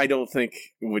to us. I don't think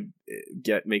it would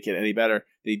make it any better.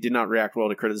 They did not react well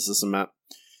to criticism, Matt.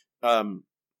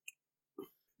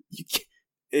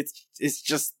 it's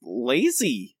just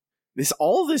lazy.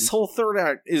 All this whole third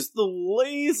act is the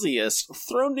laziest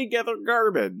thrown together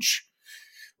garbage.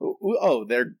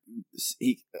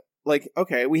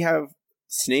 Okay, we have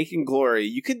Snake and Gloria.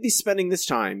 You could be spending this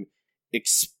time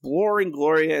exploring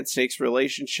Gloria and Snake's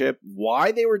relationship,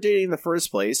 why they were dating in the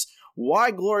first place,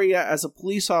 why Gloria as a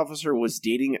police officer was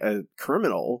dating a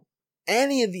criminal.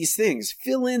 Any of these things,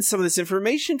 fill in some of this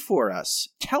information for us.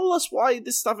 Tell us why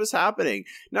this stuff is happening.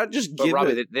 Not just give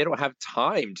Robbie, they don't have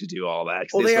time to do all that.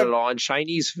 They spend it all on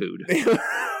Chinese food.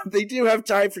 They do have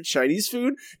time for Chinese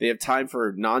food. They have time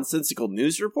for nonsensical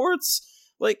news reports.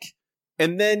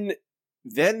 And then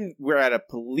we're at a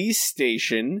police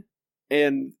station,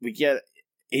 and we get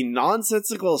a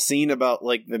nonsensical scene about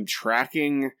them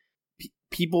tracking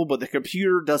people, but the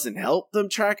computer doesn't help them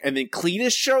track, and then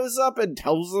Cletus shows up and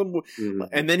tells them,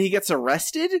 and then he gets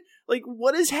arrested.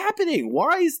 What is happening?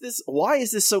 Why is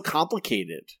this so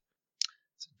complicated?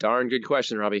 It's a darn good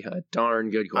question, Robbie. A darn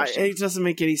good question. It doesn't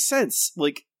make any sense.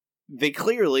 They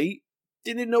clearly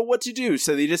didn't know what to do,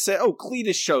 so they just say, "Oh,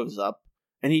 Cletus shows up,"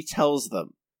 and he tells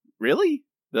them, "Really?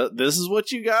 This is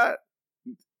what you got?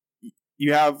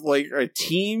 You have a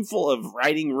team full of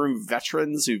writing room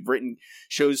veterans who've written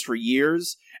shows for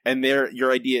years, and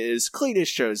your idea is Cletus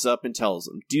shows up and tells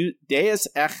them, Deus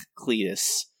ech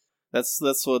Cletus." That's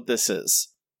what this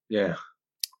is. Yeah.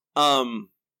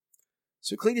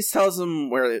 So Cletus tells them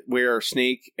where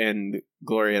Snake and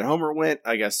Gloria and Homer went.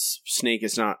 I guess Snake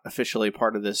is not officially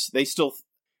part of this. They still.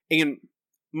 And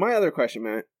my other question,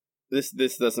 Matt,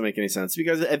 this doesn't make any sense,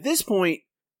 because at this point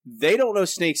they don't know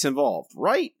Snake's involved,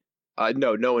 right?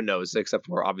 No one knows, except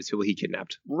for obviously who he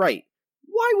kidnapped. Right.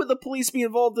 Why would the police be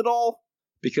involved at all?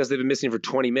 Because they've been missing for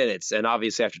 20 minutes, and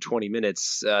obviously after 20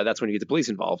 minutes, that's when you get the police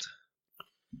involved.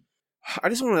 I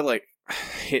just want to,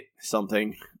 hit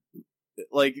something.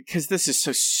 Because this is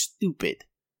so stupid.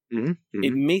 Mm-hmm.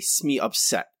 It makes me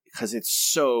upset, because it's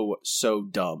so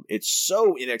dumb. It's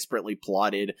so inexpertly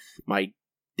plotted. My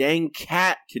dang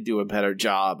cat could do a better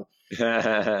job.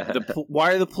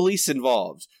 Why are the police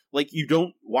involved?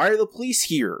 Why are the police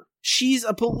here? She's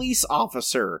a police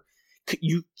officer.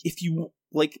 If you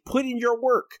put in your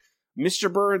work,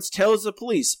 Mr. Burns tells the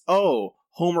police, "Oh,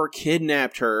 Homer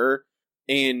kidnapped her,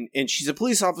 and she's a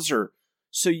police officer,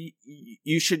 so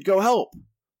you should go help."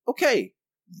 Okay,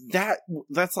 that's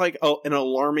an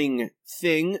alarming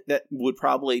thing that would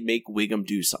probably make Wiggum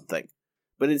do something.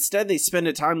 But instead, they spend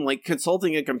a time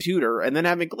consulting a computer and then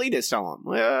having Cletus tell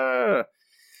them.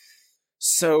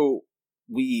 So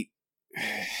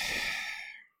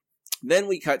then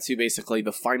we cut to basically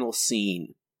the final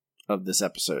scene of this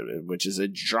episode, which is a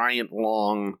giant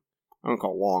long, I don't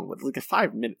call it long, but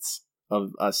 5 minutes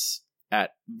of us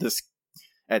at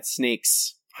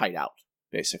Snake's hideout,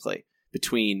 basically,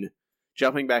 between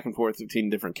jumping back and forth between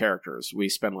different characters. We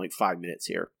spend 5 minutes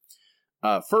here.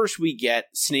 First, we get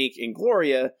Snake and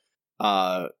Gloria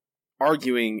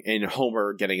arguing, and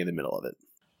Homer getting in the middle of it.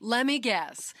 Let me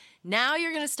guess. Now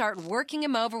you're going to start working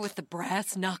him over with the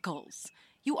brass knuckles.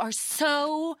 You are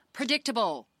so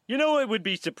predictable. You know what would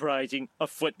be surprising? A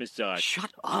foot massage.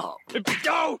 Shut up.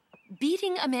 Go!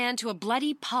 Beating a man to a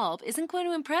bloody pulp isn't going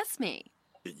to impress me.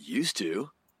 It used to.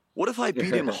 What if I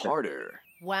beat him harder?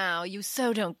 Wow, you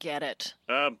so don't get it.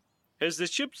 Has the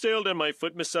ship sailed on my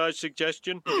foot massage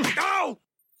suggestion? Go!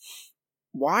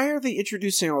 Why are they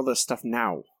introducing all this stuff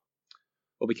now?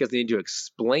 Well, because they need to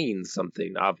explain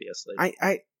something, obviously.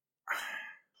 I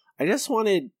just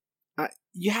wanted...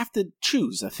 you have to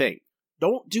choose a thing.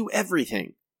 Don't do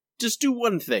everything. Just do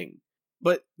one thing.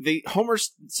 But the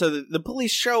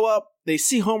police show up, they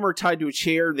see Homer tied to a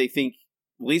chair, they think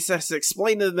Lisa has to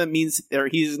explain to them that means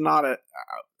he's not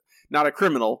a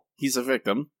criminal, he's a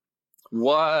victim.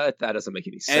 What? That doesn't make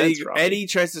any sense, Eddie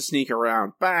tries to sneak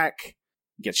around back,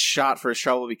 gets shot for his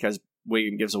trouble because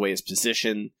Wiggum gives away his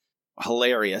position.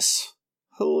 Hilarious.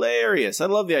 I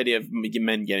love the idea of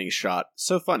men getting shot.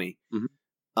 So funny.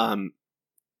 Mm-hmm.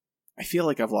 I feel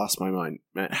like I've lost my mind,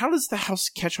 man. How does the house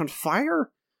catch on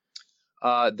fire?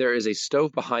 There is a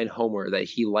stove behind Homer that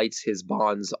he lights his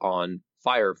bonds on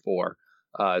fire for,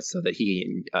 so that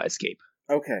he can escape.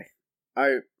 Okay.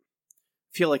 I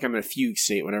feel like I'm in a fugue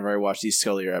state whenever I watch these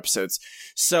Scullier episodes.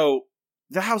 So,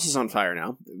 the house is on fire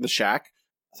now. The shack.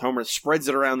 Homer spreads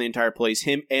it around the entire place.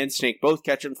 Him and Snake both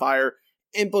catch on fire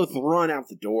and both run out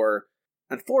the door.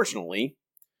 Unfortunately,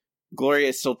 Gloria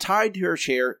is still tied to her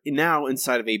chair, now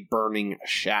inside of a burning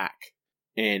shack.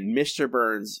 And Mr.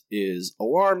 Burns is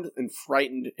alarmed and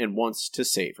frightened and wants to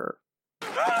save her.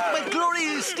 But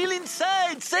Gloria is still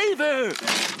inside! Save her!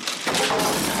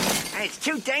 It's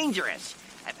too dangerous.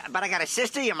 But I got a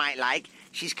sister you might like.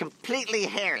 She's completely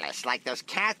hairless, like those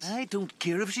cats. I don't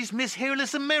care if she's Miss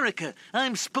Hairless America.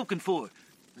 I'm spoken for.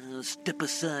 I'll step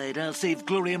aside. I'll save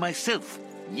Gloria myself.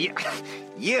 You?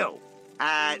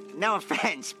 No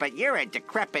offense, but you're a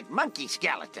decrepit monkey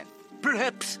skeleton.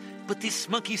 Perhaps, but this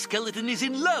monkey skeleton is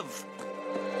in love.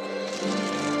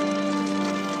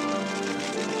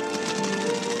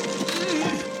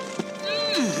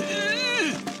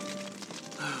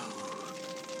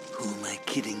 Who am I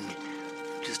kidding?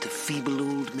 Just a feeble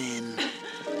old man.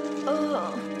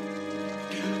 Oh.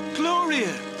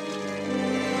 Gloria!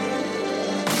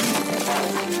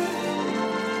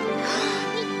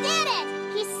 He did it!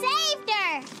 He saved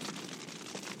her!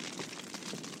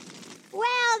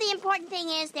 Well, the important thing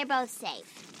is they're both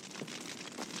safe.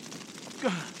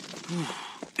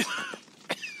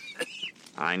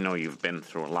 I know you've been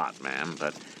through a lot, ma'am,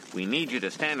 but we need you to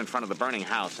stand in front of the burning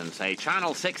house and say,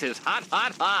 Channel 6 is hot,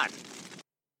 hot, hot.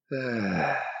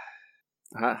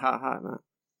 Hot, hot, hot, man.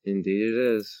 Indeed it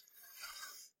is.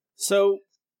 So,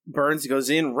 Burns goes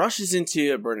in, rushes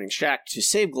into a burning shack to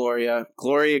save Gloria.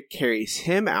 Gloria carries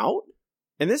him out.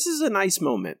 And this is a nice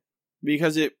moment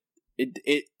because it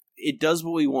does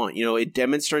what we want. You know, it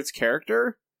demonstrates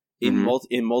character in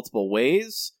multiple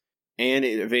ways, and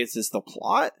it advances the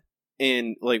plot.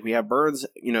 And, like, we have Burns,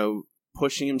 you know,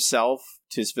 pushing himself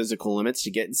to his physical limits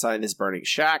to get inside this burning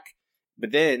shack.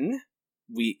 But then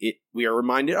we are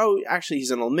reminded, oh, actually,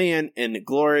 he's an old man, and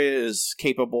Gloria is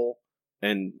capable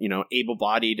and, you know,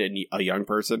 able-bodied and a young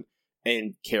person,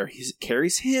 and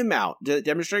carries him out,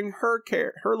 demonstrating her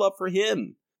love for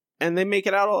him. And they make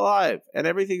it out alive, and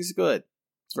everything's good.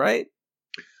 Right?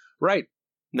 Right.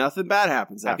 Nothing bad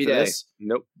happens Happy after day. this.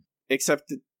 Nope.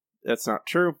 Except that's not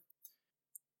true.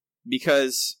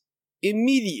 Because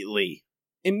immediately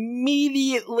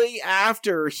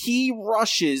after he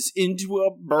rushes into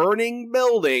a burning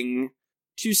building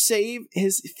to save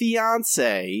his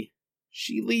fiancée,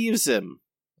 she leaves him.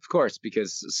 Of course,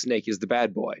 because Snake is the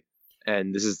bad boy.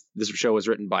 And this show was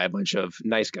written by a bunch of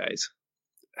nice guys.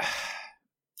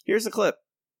 Here's a clip.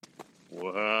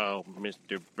 Wow,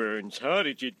 Mr. Burns, how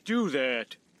did you do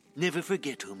that? Never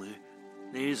forget, Homer.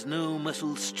 There's no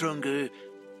muscle stronger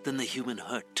than the human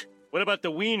heart. What about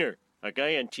the wiener? A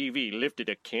guy on TV lifted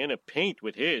a can of paint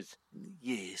with his.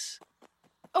 Yes.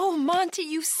 Oh, Monty,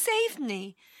 you saved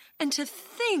me. And to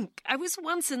think I was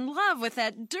once in love with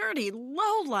that dirty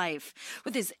lowlife,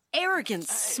 with his arrogant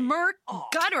smirk,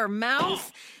 gutter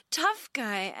mouth, tough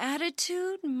guy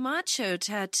attitude, macho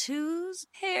tattoos,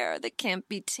 hair that can't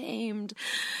be tamed,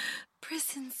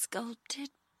 prison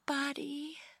sculpted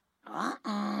body.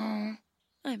 Uh-oh.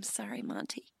 I'm sorry,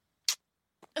 Monty.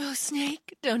 Oh,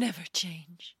 Snake, don't ever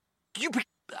change.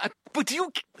 But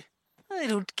you... I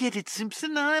don't get it,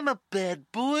 Simpson. I'm a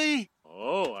bad boy.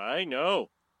 Oh, I know.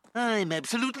 I'm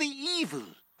absolutely evil.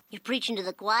 You're preaching to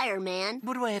the choir, man.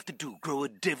 What do I have to do, grow a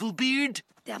devil beard?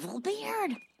 Devil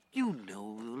beard? You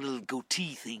know, a little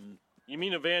goatee thing. You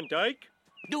mean a Van Dyke?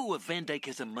 No, a Van Dyke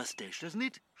has a mustache, doesn't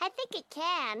it? I think it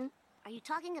can. Are you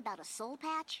talking about a soul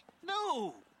patch?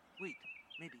 No! Wait,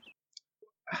 maybe.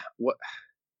 What?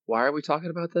 Why are we talking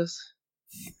about this?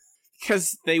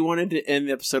 Because they wanted to end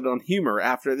the episode on humor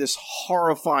after this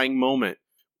horrifying moment.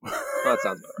 Well, that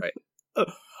sounds about right.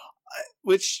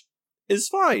 Which is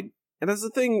fine. And that's the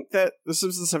thing that the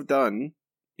Simpsons have done,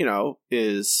 you know,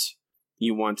 is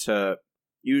you want to...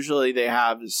 Usually they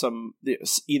have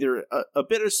either a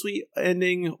bittersweet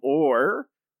ending or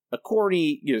a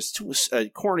corny,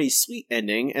 corny sweet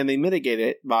ending, and they mitigate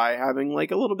it by having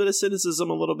like a little bit of cynicism,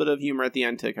 a little bit of humor at the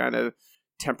end to kind of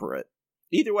temper it.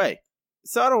 Either way.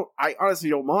 So I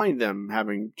honestly don't mind them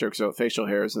having jokes about facial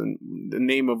hairs and the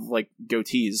name of like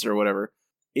goatees or whatever.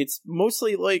 It's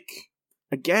mostly like,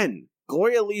 again,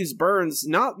 Gloria leaves Burns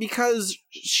not because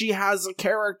she has a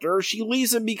character. She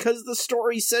leaves him because the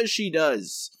story says she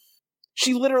does.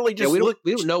 She literally just... Yeah,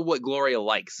 we don't know what Gloria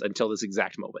likes until this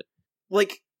exact moment.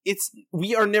 Like,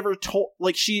 we are never told...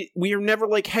 we are never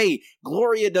like, hey,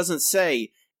 Gloria doesn't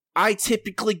say, I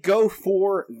typically go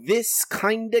for this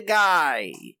kind of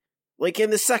guy. Like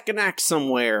in the second act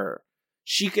somewhere.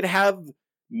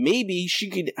 Maybe she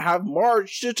could have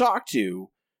Marge to talk to.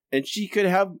 And she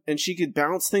could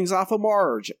bounce things off of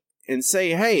Marge and say,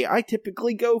 hey, I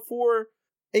typically go for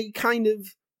a kind of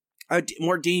a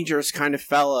more dangerous kind of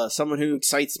fella, someone who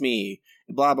excites me,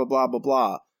 blah, blah, blah, blah,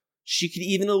 blah. She could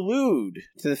even allude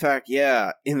to the fact,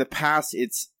 yeah, in the past,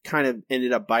 it's kind of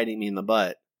ended up biting me in the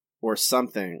butt or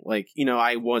something. Like, you know,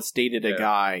 I once dated a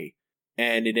guy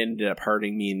and it ended up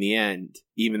hurting me in the end,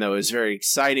 even though it was very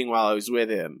exciting while I was with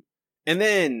him. And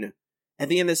then... at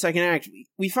the end of the second act,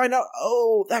 we find out,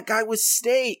 oh, that guy was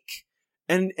Steak.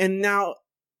 And now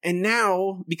And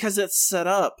now, because it's set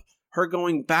up, her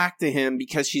going back to him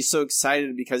because she's so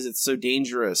excited because it's so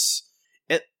dangerous.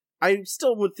 I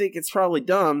still would think it's probably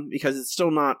dumb because it's still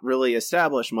not really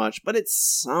established much, but it's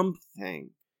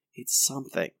something. It's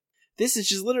something. This is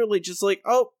just literally just like,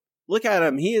 oh, look at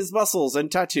him. He has muscles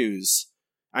and tattoos.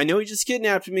 I know he just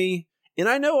kidnapped me, and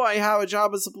I know I have a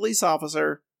job as a police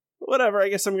officer. Whatever, I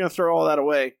guess I'm going to throw all that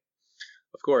away.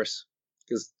 Of course.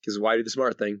 Because why do the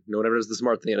smart thing? No one ever does the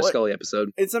smart thing in a Scully episode.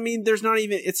 There's not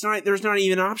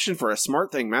even an option for a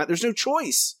smart thing, Matt. There's no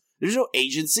choice. There's no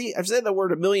agency. I've said that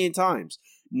word a million times.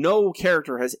 No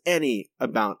character has any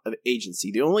amount of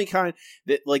agency. The only kind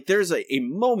that, like, there's a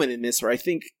moment in this where I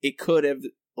think it could have,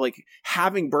 like,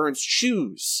 having Burns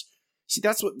choose. See,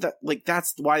 that's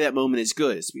why that moment is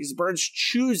good. It's because Burns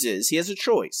chooses. He has a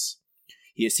choice.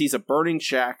 He sees a burning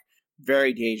shack,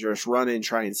 very dangerous, run in,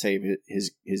 try and save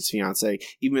his fiance,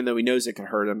 even though he knows it could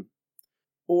hurt him.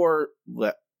 Or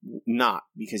not,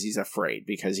 because he's afraid,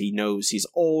 because he knows he's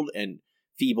old and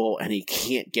feeble and he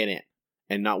can't get in.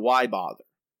 And not why bother.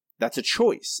 That's a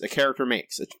choice a character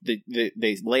makes.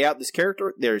 They lay out this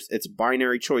character. It's a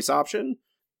binary choice option.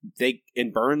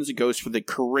 In Burns goes for the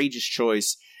courageous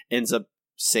choice, ends up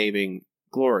saving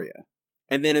Gloria.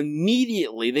 And then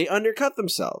immediately they undercut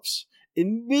themselves.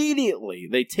 Immediately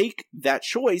they take that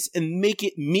choice and make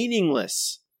it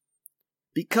meaningless.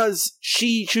 Because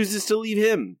she chooses to leave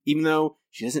him, even though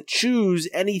she doesn't choose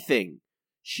anything.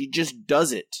 She just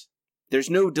does it. There's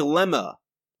no dilemma.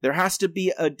 There has to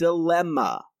be a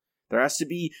dilemma.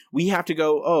 We have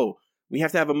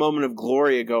to have a moment of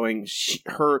Gloria going,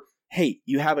 hey,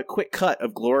 you have a quick cut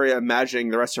of Gloria imagining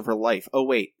the rest of her life. Oh,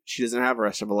 wait, she doesn't have the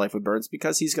rest of her life with Burns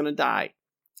because he's going to die.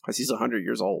 Because he's 100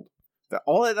 years old.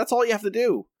 That's all you have to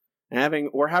do. Have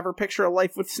her picture a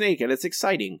life with Snake, and it's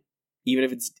exciting.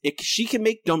 Even if she can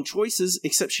make dumb choices,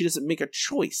 except she doesn't make a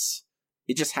choice.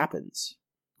 It just happens.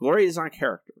 Gloria is not a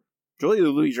character. Julia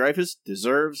Louis-Dreyfus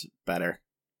deserves better.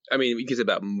 I mean, we can say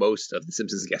about most of the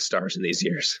Simpsons guest stars in these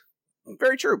years.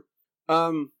 Very true.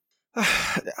 All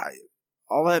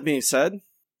that being said,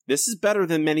 this is better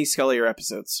than many Scullier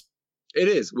episodes. It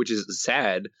is, which is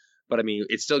sad, but I mean,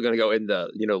 it's still going to go in the,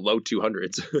 low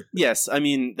 200s. Yes, I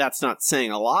mean, that's not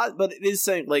saying a lot, but it is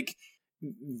saying, like,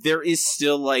 there is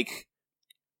still, like,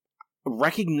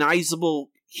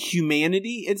 recognizable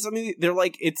humanity. They're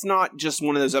like, it's not just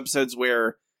one of those episodes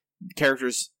where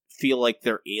characters feel like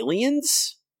they're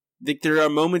aliens. Like, there are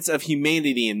moments of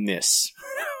humanity in this.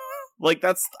 Like,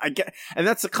 that's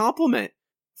a compliment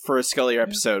for a Scullier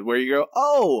episode where you go,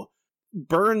 oh,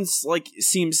 Burns, like,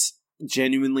 seems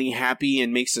genuinely happy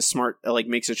and makes a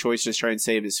choice to try and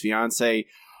save his fiance.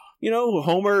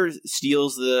 Homer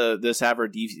steals this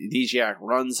aphrodisiac,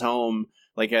 runs home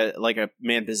like a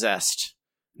man possessed,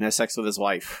 and has sex with his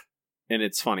wife. And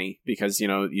it's funny because,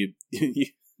 the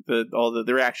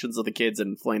reactions of the kids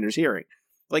and Flanders' hearing.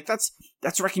 Like, that's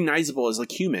recognizable as,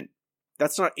 like, human.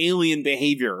 That's not alien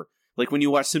behavior. Like, when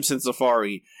you watch Simpson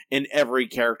Safari, and every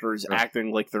character is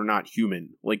acting like they're not human.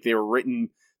 Like,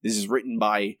 this is written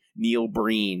by Neil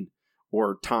Breen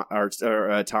or Tom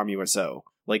Wiseau.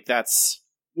 Like, that's...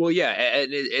 Well, yeah, and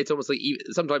it's almost like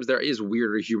sometimes there is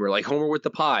weirder humor. Like Homer with the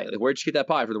pie. Like, where'd you get that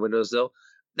pie? From the windowsill?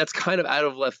 That's kind of out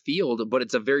of left field, but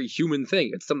it's a very human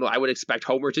thing. It's something I would expect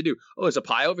Homer to do. Oh, there's a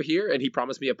pie over here, and he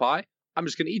promised me a pie? I'm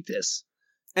just going to eat this.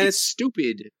 And it's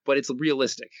stupid, but it's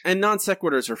realistic. And non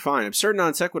sequiturs are fine. Absurd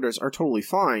non sequiturs are totally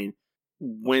fine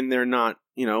when they're not,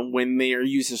 when they are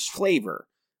used as flavor.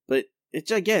 But this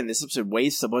episode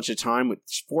wastes a bunch of time with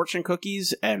fortune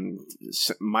cookies and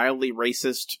mildly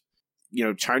racist,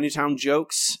 Chinatown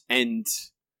jokes, and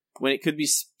when it could be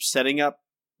setting up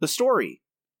the story.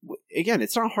 Again,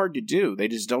 it's not hard to do. They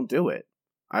just don't do it.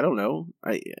 I don't know.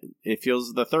 It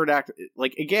feels the third act,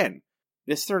 like, again,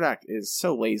 this third act is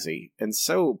so lazy and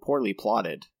so poorly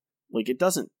plotted. Like, it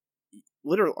doesn't...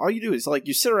 Literally, all you do is, like,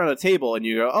 you sit around a table and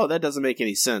you go, oh, that doesn't make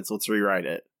any sense. Let's rewrite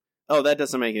it. Oh, that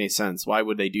doesn't make any sense. Why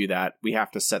would they do that? We have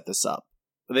to set this up.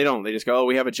 But they don't. They just go, oh,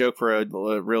 we have a joke for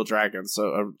a real dragon. So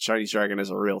a Chinese dragon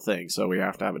is a real thing. So we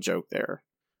have to have a joke there.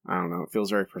 I don't know. It feels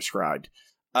very prescribed.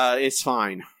 It's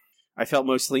fine. I felt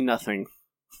mostly nothing.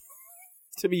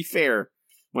 To be fair,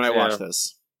 when I watched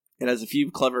this. It has a few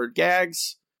clever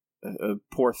gags. A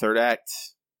poor third act,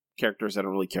 characters I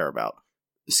don't really care about.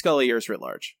 Scullier's writ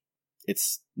large.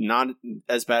 It's not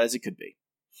as bad as it could be.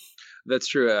 That's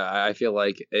true. I feel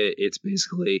like it's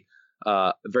basically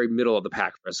very middle of the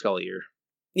pack for a Scullier.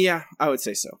 Yeah, I would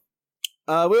say so.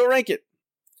 We'll rank it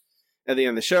at the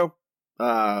end of the show.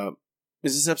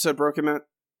 Is this episode broken, Matt?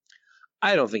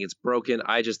 I don't think it's broken.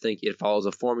 I just think it follows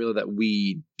a formula that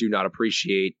we do not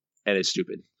appreciate, and it's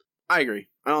stupid. I agree.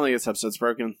 I don't think this episode's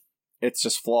broken. It's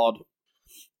just flawed.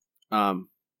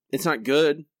 It's not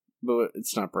good, but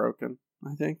it's not broken,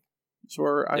 I think. So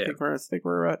I think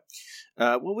we're at.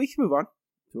 Well, we can move on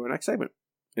to our next segment.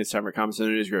 It's time for Comments in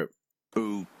the News Group.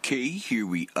 Okay, here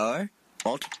we are.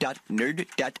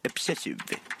 Alt.nerd.obsessive.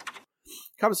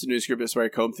 Comments in the News Group is where I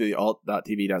comb through the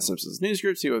alt.tv.simpsons news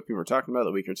group, see what people are talking about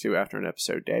the week or two after an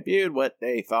episode debuted, what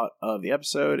they thought of the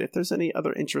episode, if there's any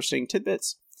other interesting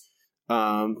tidbits.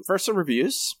 First, some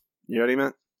reviews. You ready,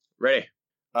 Matt? Ready.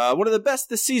 One of the best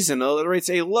this season, though, that rates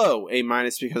a low A-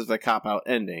 because of the cop-out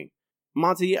ending.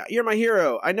 Monty, you're my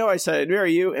hero. I know I said I'd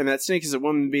marry you, and that snake is a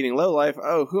woman beating lowlife.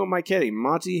 Oh, who am I kidding?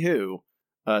 Monty who?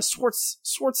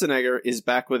 Schwarzenegger is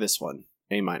back with this one.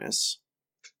 A-.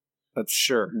 That's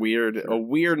sure weird. A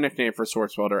weird nickname for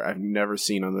Swartzwelder I've never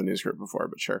seen on the news group before,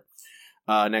 but sure.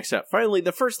 Next up, finally,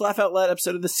 the first Laugh Out Loud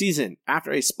episode of the season.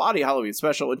 After a spotty Halloween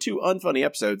special and 2 unfunny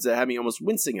episodes that had me almost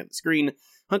wincing at the screen,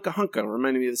 Hunka Hunka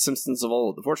reminded me of the Simpsons of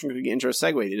old. The fortune cookie intro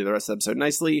segued into the rest of the episode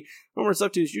nicely. Homer's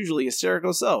up to his usually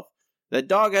hysterical self. That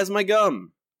dog has my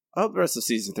gum. I hope the rest of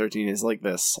season 13 is like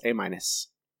this. A-.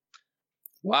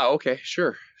 Wow, okay,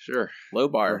 sure. Low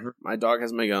bar. My dog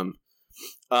has my gum.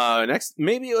 Next,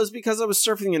 maybe it was because I was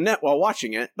surfing the net while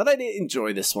watching it, but I did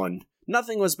enjoy this one.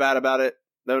 Nothing was bad about it,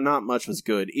 though not much was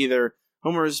good either.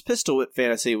 Homer's pistol whip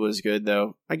fantasy was good,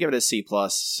 though. I give it a C+,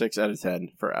 6 out of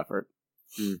 10 for effort.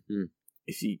 Mm-hmm.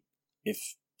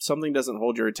 If something doesn't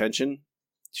hold your attention,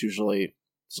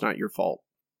 it's not your fault,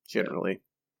 generally.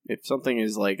 Yeah. If something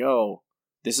is like, oh,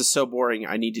 this is so boring,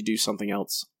 I need to do something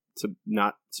else so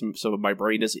my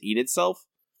brain doesn't eat itself,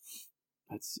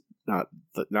 it's not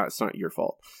your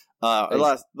fault.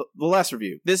 The last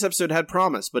review. This episode had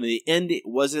promise, but in the end it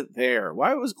wasn't there.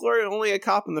 Why was Gloria only a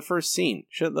cop in the first scene?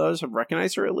 Shouldn't those have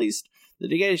recognized her at least? The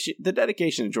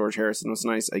dedication to George Harrison was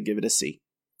nice. I give it a C.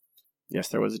 Yes,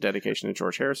 there was a dedication to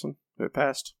George Harrison. It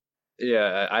passed.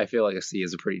 Yeah, I feel like a C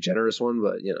is a pretty generous one,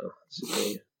 but, you know.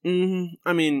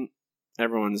 I mean,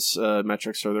 everyone's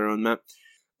metrics are their own, Matt.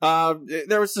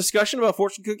 There was discussion about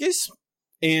fortune cookies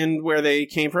and where they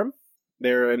came from.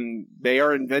 They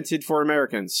are invented for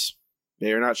Americans.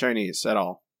 They are not Chinese at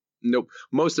all. Nope.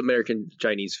 Most American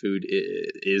Chinese food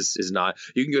is not.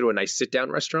 You can go to a nice sit-down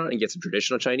restaurant and get some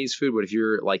traditional Chinese food, but if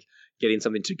you're like getting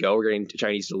something to go or getting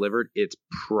Chinese delivered, it's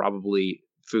probably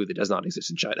food that does not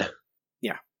exist in China.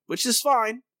 Yeah, which is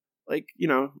fine. Like, you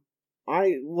know,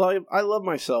 I love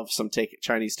myself some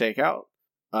Chinese takeout,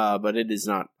 but it is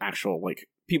not actual, like,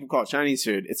 people call it Chinese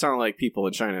food. It's not like people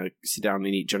in China sit down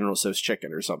and eat General Tso's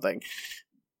chicken or something.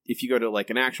 If you go to like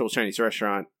an actual Chinese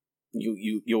restaurant,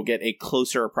 you'll get a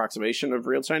closer approximation of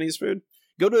real Chinese food.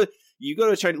 Go to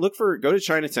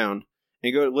Chinatown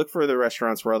and go look for the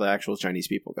restaurants where all the actual Chinese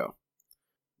people go.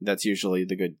 That's usually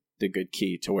the good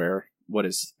key to where what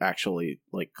is actually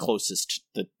like closest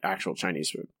to the actual Chinese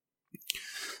food.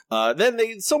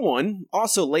 Then someone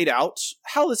also laid out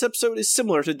how this episode is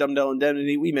similar to Dumbbell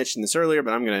Indemnity. We mentioned this earlier,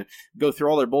 but I'm going to go through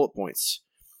all their bullet points.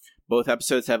 Both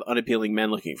episodes have unappealing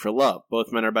men looking for love.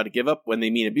 Both men are about to give up when they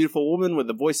meet a beautiful woman with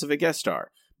the voice of a guest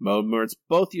star.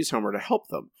 Both use Homer to help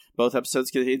them. Both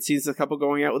episodes contain scenes of the couple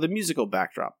going out with a musical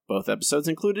backdrop. Both episodes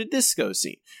include a disco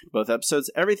scene. Both episodes,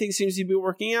 everything seems to be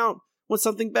working out when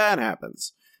something bad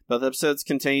happens. Both episodes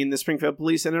contain the Springfield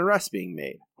police and an arrest being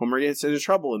made. Homer gets into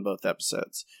trouble in both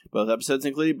episodes. Both episodes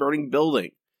include a burning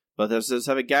building. Both episodes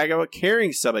have a gag about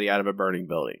carrying somebody out of a burning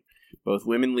building. Both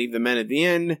women leave the men at the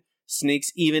end.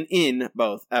 Snakes even in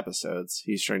both episodes.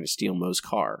 He's trying to steal Moe's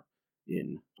car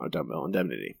in Dumbbell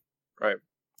Indemnity. Right.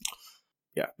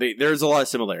 Yeah, there's a lot of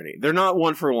similarity. They're not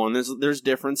one for one. There's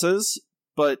differences,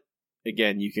 but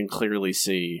again, you can clearly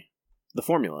see the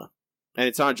formula. And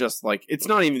it's not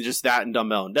even just that in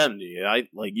Dumbbell Indemnity.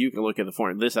 You can look at the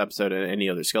formula, this episode and any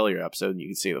other Scullier episode, and you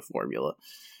can see the formula.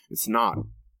 It's not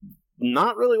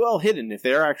really well hidden if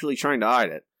they're actually trying to hide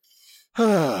it.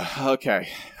 Okay.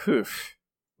 Whew.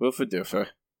 Woofa doofa.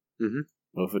 Mm-hmm.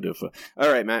 Woofa doofa.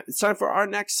 All right, Matt. It's time for our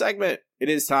next segment. It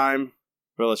is time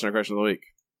for Listener Question of the Week.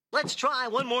 Let's try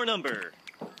one more number.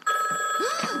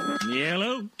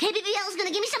 Yellow. KBBL is going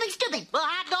to give me something stupid. The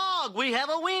hot dog. We have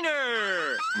a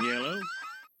wiener. Yellow.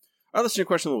 Our Listener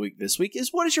Question of the Week this week is,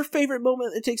 what is your favorite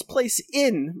moment that takes place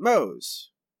in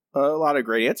Moe's? A lot of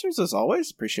great answers, as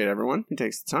always. Appreciate everyone who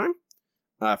takes the time.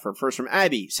 First from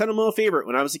Abby. Sentimental favorite.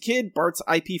 When I was a kid, Bart's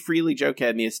IP Freely joke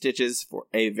had me at stitches for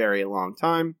a very long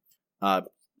time.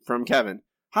 From Kevin.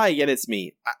 Hi, again, it's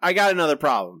me. I got another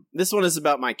problem. This one is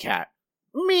about my cat.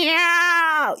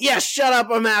 Meow! Yeah, shut up,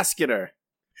 I'm asking her.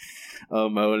 Oh,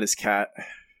 Moe and his cat.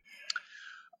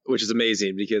 Which is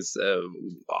amazing because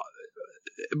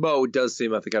Moe does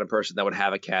seem like the kind of person that would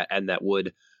have a cat and that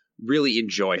would really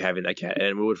enjoy having that cat,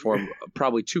 and we would form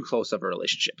probably too close of a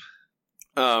relationship,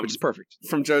 which is perfect.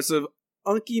 From Joseph,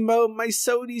 Unky Mo, my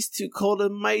soda's too cold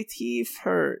and my teeth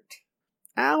hurt.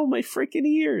 Ow, my freaking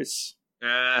ears.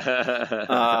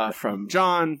 From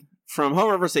John, from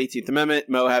Homer vs. 18th Amendment,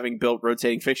 Mo having built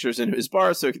rotating fixtures into his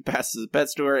bar so he could pass as a pet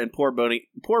store, and poor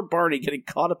Barney getting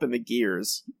caught up in the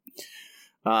gears.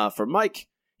 From Mike,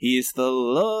 he's the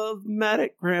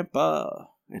love-matic grandpa,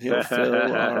 and he'll fill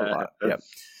our lot. Yep.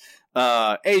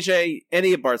 AJ,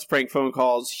 any of Bart's prank phone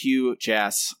calls, Hugh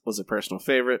Jass was a personal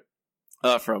favorite.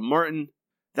 From Martin,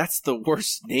 that's the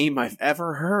worst name I've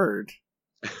ever heard.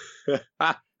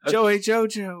 Joey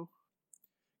Jojo,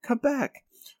 come back.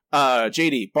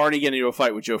 JD, Barney getting into a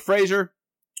fight with Joe Frazier.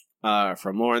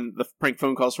 From Lauren, the prank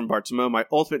phone calls from Bart to Mo. My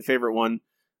ultimate favorite one.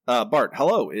 Bart,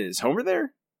 hello, is Homer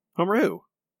there? Homer who?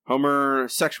 Homer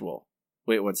sexual.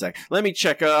 Wait 1 sec. Let me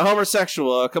check.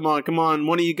 Homosexual. Come on.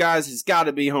 One of you guys has got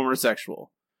to be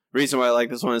homosexual. Reason why I like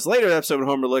this one is later in the episode when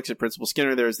Homer looks at Principal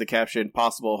Skinner, there's the caption,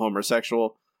 possible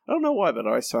homosexual. I don't know why, but I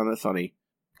always found that funny.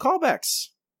 Callbacks.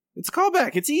 It's a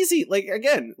callback. It's easy.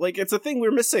 Again, it's a thing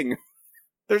we're missing.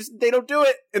 They don't do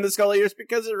it in the Scully years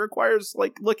because it requires,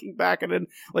 looking back and then,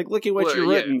 looking what you've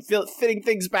written, fitting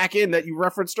things back in that you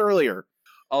referenced earlier.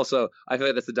 Also, I feel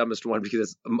like that's the dumbest one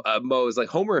because Mo is like,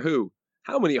 Homer who?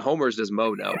 How many Homers does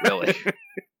Mo know, really?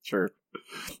 Sure.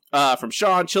 From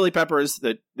Sean, Chili Peppers,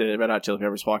 the Red Hot Chili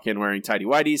Peppers walk in wearing tidy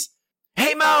whities.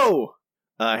 Hey, Mo!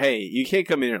 Hey, you can't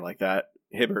come in here like that.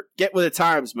 Hibbert, get with the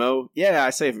times, Mo. Yeah, I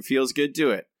say if it feels good,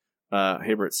 do it.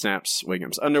 Hibbert snaps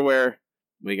Wiggum's underwear.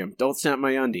 Wiggum, don't snap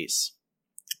my undies.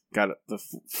 Got the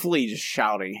flea just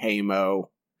shouting, hey, Mo.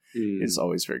 It's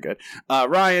always very good.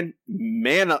 Ryan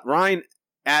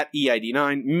at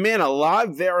EID9, man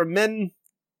alive, there are men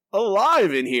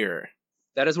alive in here.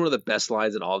 That is one of the best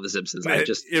lines in all of The Simpsons.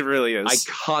 It really is. I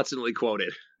constantly quote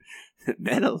it.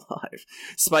 Men alive.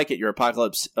 Spike at your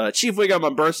apocalypse. Chief Wiggum,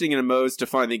 I'm bursting into Moe's to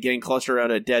find the gang cluster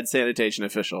around a dead sanitation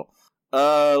official.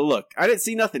 Look, I didn't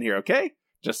see nothing here, okay?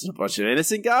 Just a bunch of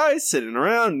innocent guys sitting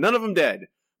around, none of them dead.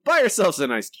 Buy yourselves a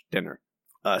nice dinner.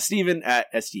 Steven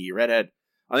at SDE Redhead.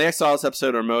 On the X-Files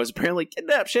episode where Moe's apparently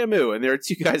kidnapped Shamu, and there are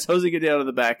two guys hosing it down in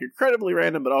the back. Incredibly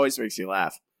random, but always makes you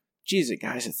laugh. Jesus,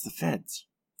 guys, it's the feds.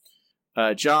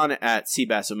 John at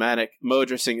Seabass-O-Matic. Mo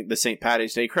addressing the St.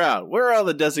 Patty's Day crowd. Where are all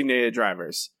the designated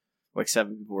drivers?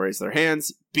 7 people raise their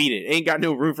hands. Beat it. Ain't got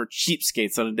no room for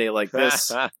cheapskates on a day like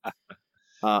this.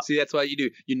 See, that's what you do.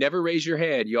 You never raise your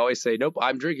hand. You always say, nope,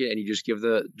 I'm drinking, and you just give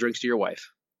the drinks to your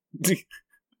wife. That's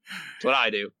what I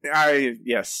do.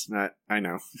 Yes, I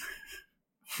know.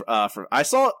 I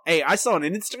saw on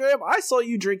Instagram, I saw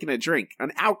you drinking a drink,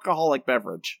 an alcoholic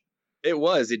beverage.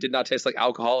 It did not taste like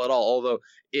alcohol at all, although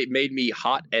it made me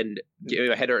hot and gave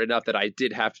my head hurt enough that I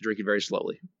did have to drink it very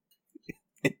slowly.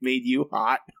 It made you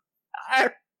hot?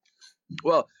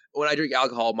 Well, when I drink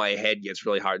alcohol, my head gets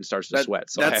really hard and starts to sweat,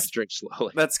 so I have to drink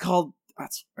slowly. It's called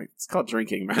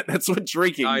drinking, man. That's what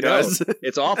drinking does.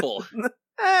 It's awful.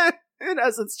 It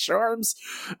has its charms.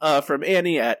 From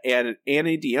Annie at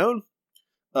Annie Dion.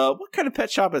 What kind of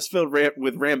pet shop is filled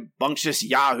with rambunctious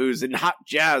yahoos and hot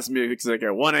jazz music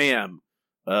at 1 a.m.?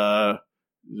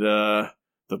 The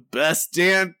best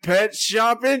damn pet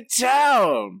shop in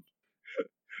town.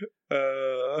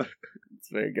 It's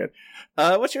very good.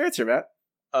 What's your answer, Matt?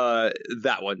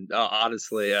 That one.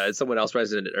 Honestly, someone else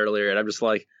presented it earlier, and I'm just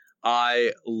like,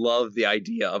 I love the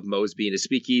idea of Moe's being a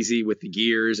speakeasy with the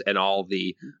gears and all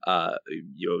the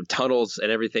tunnels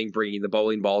and everything, bringing the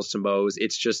bowling balls to Moe's.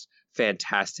 It's just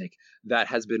fantastic. That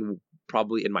has been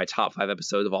probably in my top 5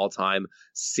 episodes of all time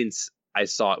since I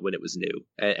saw it when it was new,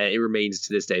 and it remains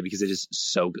to this day because it is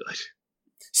so good.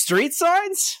 Street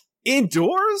signs?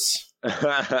 Indoors?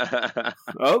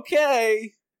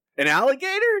 Okay. An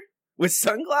alligator? With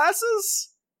sunglasses?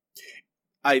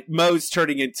 Moe's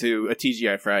turning into a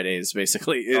TGI Fridays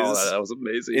basically. That was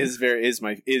amazing.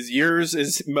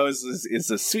 Moe's is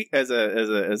a sweet as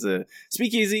a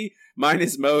speakeasy. Mine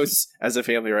is Moe's as a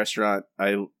family restaurant.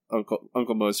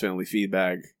 Uncle Moe's Family Feed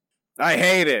Bag. I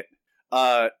hate it.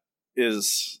 I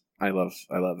love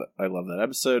that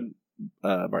episode.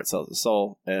 Bart sells his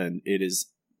soul, and it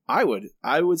is I would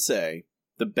say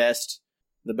the best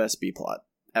B plot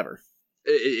ever.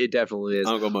 It definitely is.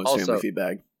 Uncle Moe's Family Feed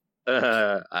Bag.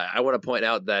 I want to point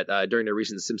out that during the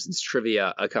recent Simpsons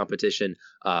trivia competition,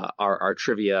 our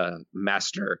trivia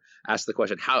master asked the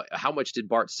question, how much did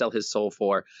Bart sell his soul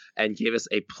for, and gave us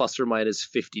a plus or minus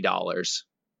 $50.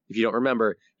 If you don't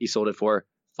remember, he sold it for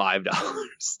 $5,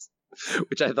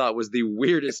 which I thought was the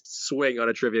weirdest swing on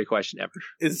a trivia question ever.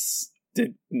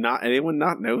 Did not anyone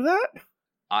not know that?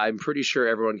 I'm pretty sure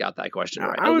everyone got that question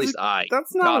right. I At least I.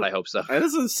 That's not. God, I hope so. That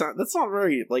doesn't sound. That's not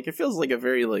very like. It feels like a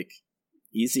very like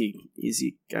easy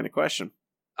kind of question.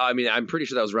 I mean, I'm pretty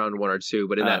sure that was round 1 or 2,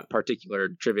 but in that particular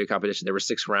trivia competition, there were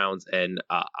 6 rounds, and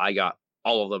I got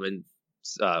all of them in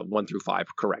 1 through 5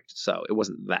 correct. So it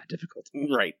wasn't that difficult.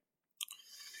 Right.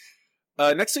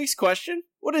 Next week's question: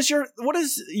 What is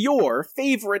your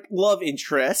favorite love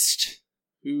interest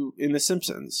who in The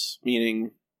Simpsons?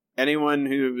 Meaning anyone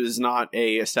who is not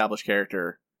a established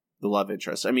character, the love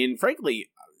interest. I mean, frankly,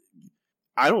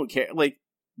 I don't care. Like,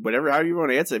 whatever, how you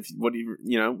want to answer. What do you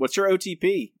what's your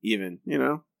OTP? Even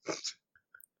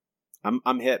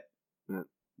I'm hip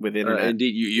with internet.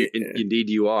 Indeed,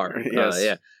 you are. Yes.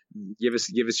 Yeah. Give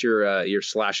us your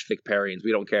 /fic pairings.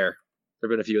 We don't care. There've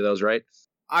been a few of those, right?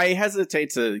 I hesitate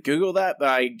to Google that, but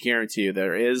I guarantee you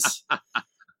there is.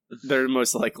 There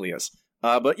most likely is.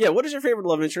 But yeah, what is your favorite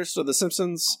love interest of The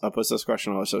Simpsons? I'll post this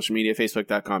question on our social media,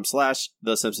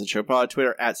 facebook.com/The Simpsons Show Pod,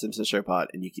 Twitter @Simpsons Show Pod,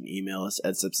 and you can email us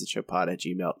at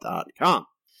simpsonsshowpod@gmail.com.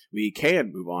 We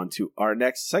can move on to our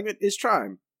next segment. It is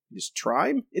time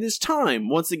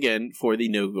once again for the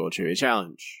No Google Trivia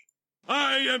Challenge.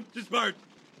 I am too smart.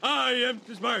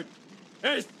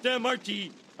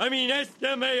 SMRT. I mean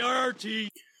SMART.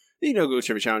 The No Google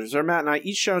Trivia Challenges are Matt and I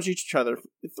each challenge each other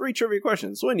with 3 trivia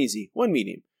questions, 1 easy, 1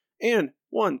 medium, and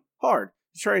 1 hard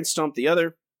to try and stump the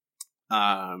other.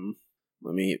 Let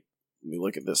me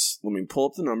look at this. Let me pull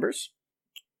up the numbers.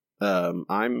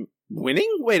 I'm winning?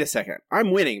 Wait a second.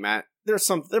 I'm winning, Matt. There must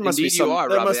Indeed be some. You are,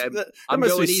 Robbie. I'm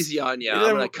going easy on you.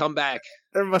 I'm going to come back.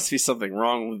 There must be something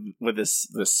wrong with this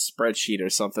spreadsheet or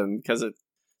something, because it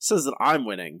says that I'm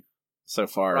winning so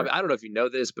far. Robbie, I don't know if you know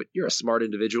this, but you're a smart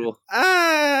individual.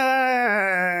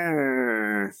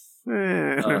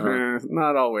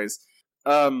 Not always.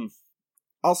 I'll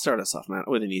start us off, Matt,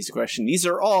 with an easy question. These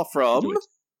are all from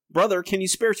Brother, Can You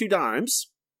Spare 2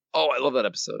 Dimes? Oh, I love that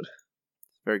episode.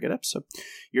 Very good episode.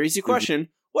 Your easy question: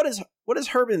 What does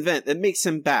Herb invent that makes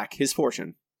him back his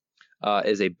fortune?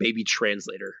 Is a baby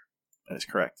translator. That is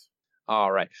correct.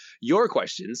 All right. Your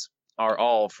questions are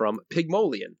all from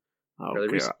Pygmalion.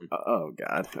 Oh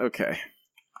God. Okay.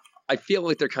 I feel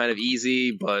like they're kind of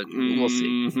easy, but we'll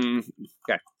see.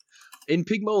 Okay. In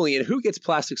Pygmalion, who gets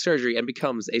plastic surgery and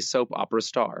becomes a soap opera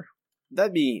star?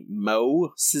 That'd be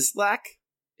Mo Sislak.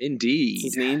 Indeed.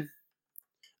 His name.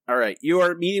 All right.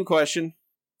 Your medium question: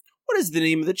 What is the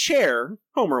name of the chair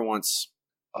Homer wants?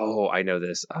 Oh, I know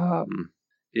this. It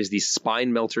is the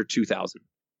Spine Melter 2000.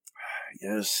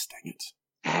 Yes, dang it.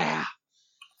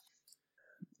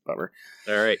 Bummer.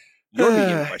 All right. Your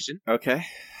medium question. Okay.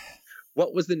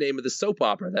 What was the name of the soap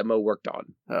opera that Mo worked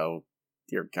on? Oh,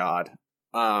 dear God.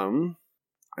 I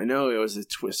know it was a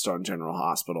twist on General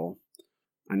Hospital.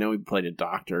 I know he played a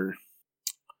doctor.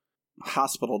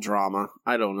 Hospital drama.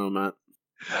 I don't know, Matt.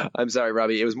 I'm sorry,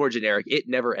 Robbie. It was more generic. It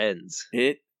Never Ends.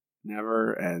 It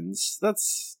Never Ends.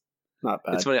 That's not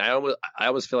bad. It's funny. I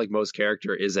almost feel like Mo's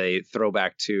character is a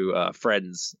throwback to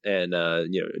Friends and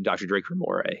Dr. Drake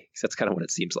Ramore. That's kind of what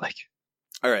it seems like.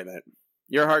 All right, Matt.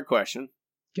 Your hard question.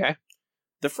 Okay.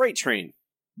 The freight train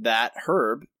that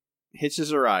Herb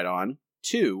hitches a ride on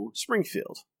to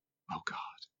Springfield. Oh, God.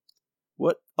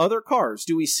 What other cars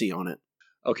do we see on it?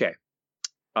 Okay.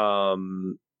 Do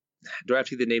I have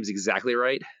to get the names exactly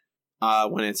right?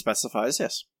 When it specifies,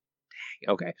 yes.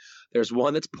 Dang, okay. There's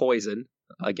one that's Poison.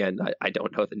 Again, I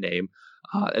don't know the name.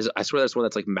 I swear there's one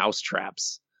that's like Mouse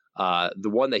Traps. The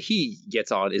one that he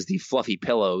gets on is the Fluffy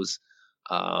Pillows.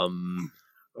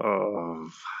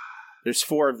 There's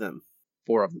 4 of them.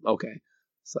 4 of them. Okay.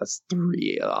 So that's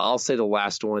 3. I'll say the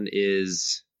last one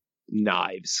is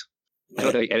Knives. I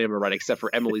don't think any of them are right except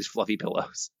for Emily's Fluffy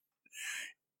Pillows.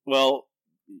 Well,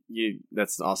 you're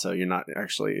not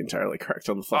actually entirely correct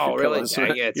on the Fluffy Pillows.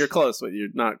 Dang it. You're close, but you're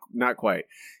not quite.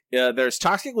 There's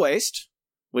Toxic Waste,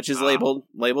 which is labeled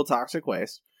Toxic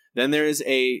Waste. Then there is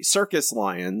a Circus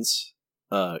Lions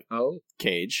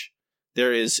cage.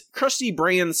 There is Krusty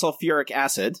Brand Sulfuric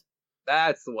Acid.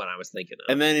 That's the one I was thinking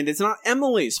of. And then it is not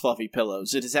Emily's Fluffy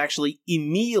Pillows. It is actually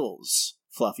Emil's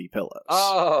Fluffy Pillows.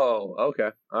 Oh, okay.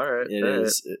 All right. It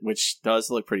is, which does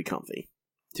look pretty comfy,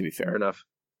 to be fair. Enough.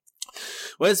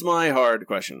 What is my hard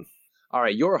question? All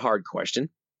right, your hard question.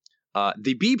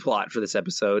 The B plot for this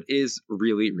episode is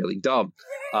really, really dumb.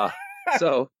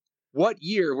 So, what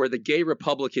year were the gay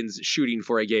Republicans shooting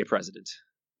for a gay president?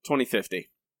 2050.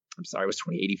 I'm sorry, it was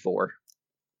 2084.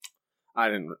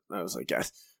 That was a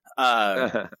guess.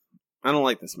 I don't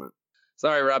like this, man.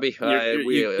 Sorry, Robbie.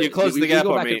 You closed the gap we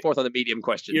go on back me. And forth on the medium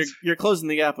questions. You're closing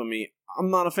the gap on me.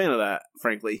 I'm not a fan of that,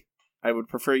 frankly. I would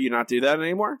prefer you not do that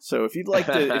anymore. So if you'd like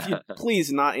to, if you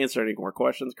please not answer any more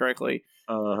questions correctly,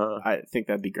 I think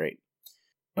that'd be great.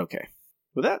 Okay.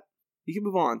 With that, you can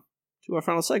move on to our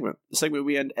final segment. The segment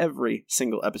we end every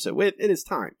single episode with. It is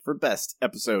time for Best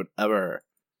Episode Ever.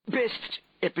 Best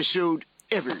episode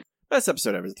ever. Best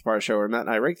Episode Ever is the part of the show where Matt and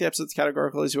I rank the episodes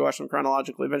categorically as we watch them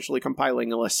chronologically, eventually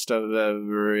compiling a list of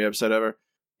every episode ever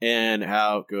and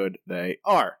how good they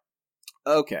are.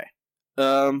 Okay.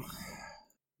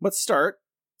 Let's start.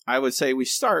 I would say we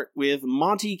start with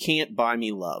Monty Can't Buy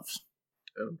Me Love.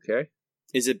 Okay.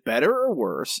 Is it better or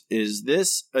worse? Is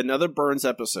this another Burns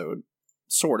episode?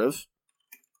 Sort of.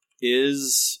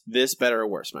 Is this better or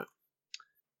worse, Matt?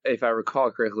 If I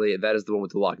recall correctly, that is the one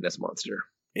with the Loch Ness Monster.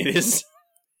 It is.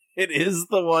 It is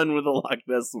the one with the Loch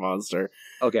Ness Monster.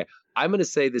 Okay. I'm going to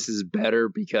say this is better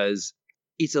because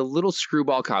it's a little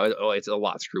screwball comedy. Oh, it's a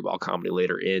lot screwball comedy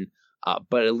later in.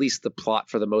 But at least the plot,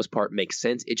 for the most part, makes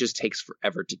sense. It just takes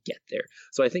forever to get there.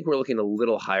 So I think we're looking a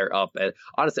little higher up. And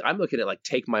honestly, I'm looking at like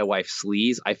Take My Wife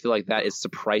Sleaze. I feel like that is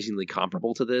surprisingly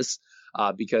comparable to this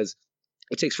because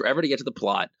it takes forever to get to the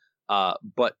plot.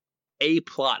 But a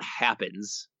plot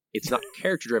happens. It's not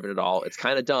character-driven at all. It's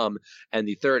kind of dumb. And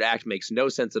the third act makes no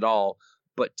sense at all.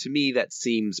 But to me, that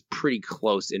seems pretty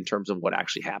close in terms of what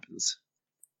actually happens.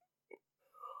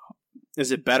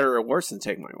 Is it better or worse than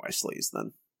Take My Wife Sleaze,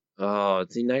 then? Oh,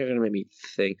 see, now you're going to make me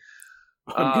think.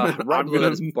 Rob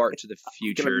Williams' Bart to the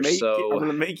Future. I'm going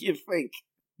to make you think.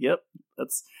 Yep.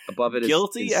 That's above it.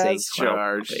 Guilty as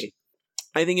charged.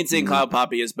 I think Insane Clown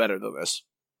Poppy is better than this.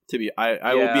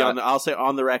 I will be I'll say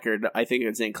on the record, I think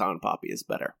Insane Clown Poppy is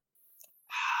better.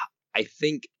 I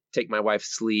think Take My Wife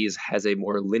Sleaze has a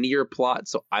more linear plot,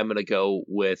 so I'm going to go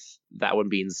with that one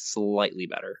being slightly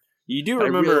better. You do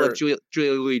remember... I really like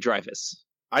Julia Louis-Dreyfus.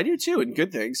 I do too, in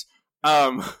Good Things.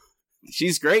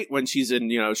 She's great when she's in,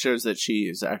 shows that she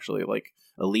is actually like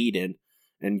a lead in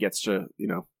and gets to,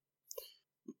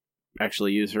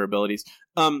 actually use her abilities.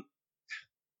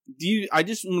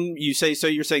 You say, so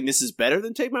you're saying this is better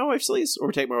than Take My Wife Sleaze,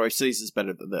 or Take My Wife Sleaze is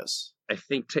better than this? I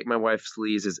think Take My Wife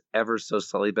Sleaze is ever so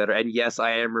slightly better. And yes,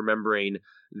 I am remembering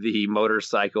the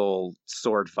motorcycle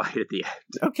sword fight at the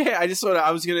end. Okay, I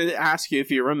was going to ask you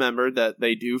if you remember that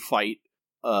they do fight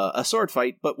a sword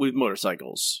fight, but with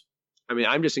motorcycles. I mean,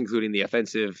 I'm just including the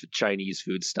offensive Chinese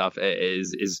food stuff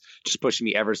is just pushing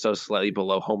me ever so slightly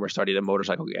below Homer starting a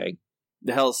motorcycle gang.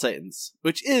 The Hell Satans,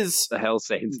 which is the Hell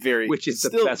Satans, which is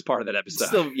the best part of that episode.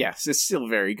 Still, yes, it's still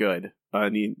very good.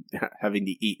 Having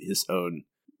to eat his own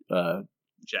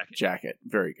jacket,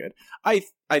 very good. I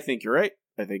think you're right.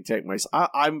 I think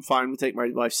I'm fine with Take My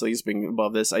Wife Sleaze being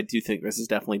above this. I do think this is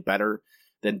definitely better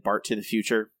than Bart to the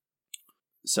Future.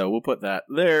 So we'll put that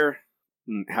there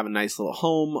and have a nice little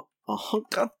home. A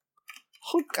Hunka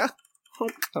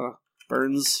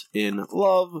Burns in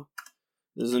Love.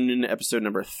 This is in episode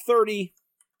number 230,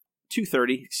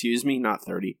 excuse me, not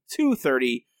 30,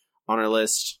 230 on our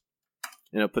list.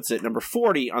 And it puts it number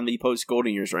 40 on the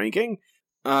post-Golden Years ranking.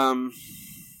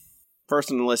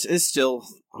 First on the list is still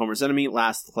Homer's Enemy.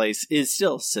 Last place is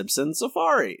still Simpson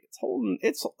Safari.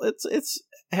 It's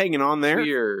hanging on there.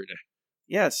 Weird.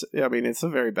 Yes, I mean, it's a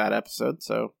very bad episode,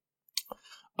 so...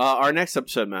 our next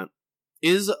episode, Matt,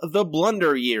 is The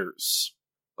Blunder Years.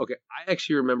 Okay, I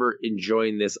actually remember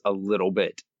enjoying this a little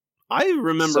bit. I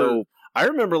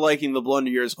remember liking The Blunder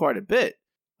Years quite a bit.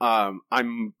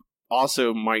 I'm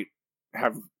also might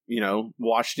have,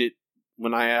 watched it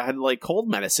when I had like cold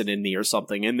medicine in me or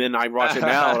something, and then I watch it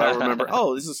now and I remember,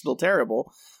 oh, this is still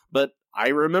terrible. But I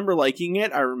remember liking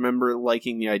it. I remember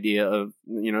liking the idea of,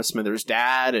 Smithers'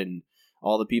 dad and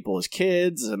all the people as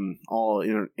kids and all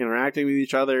interacting with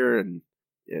each other, and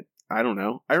I don't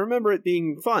know. I remember it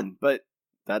being fun, but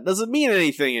that doesn't mean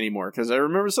anything anymore, because I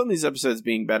remember some of these episodes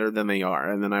being better than they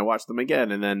are, and then I watch them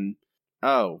again, and then,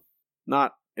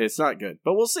 it's not good.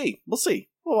 But we'll see.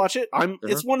 We'll watch it.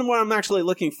 It's one what I'm actually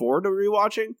looking forward to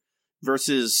rewatching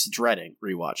versus dreading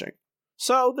rewatching.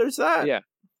 So there's that. Yeah.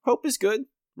 Hope is good,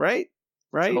 right?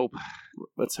 Right?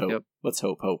 Let's hope. Yep. Let's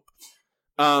hope.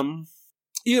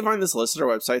 You can find this list at our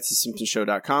website,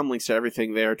 thesimpsonshow.com. Links to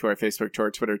everything there, to our Facebook, to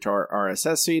our Twitter, to our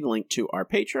RSS feed, link to our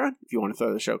Patreon. If you want to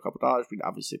throw the show a couple $, we'd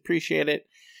obviously appreciate it.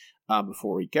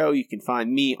 Before we go, you can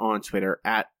find me on Twitter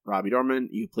at Robbie Dorman.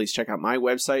 You can please check out my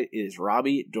website. It is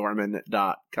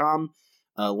robbiedorman.com.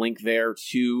 Link there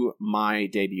to my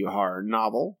debut horror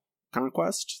novel,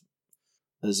 Conquest.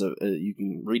 You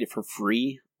can read it for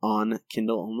free on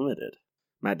Kindle Unlimited.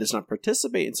 Matt does not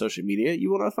participate in social media.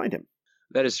 You will not find him.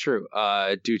 That is true.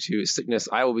 Due to sickness,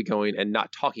 I will be going and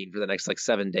not talking for the next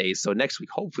 7 days. So next week,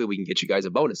 hopefully, we can get you guys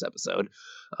a bonus episode.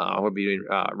 We'll be doing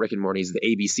Rick and Morty's The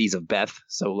ABCs of Beth.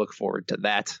 So look forward to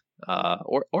that.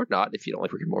 Or not. If you don't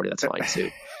like Rick and Morty, that's fine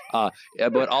too.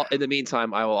 But in the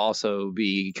meantime, I will also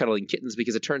be cuddling kittens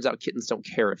because it turns out kittens don't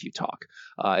care if you talk.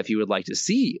 If you would like to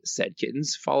see said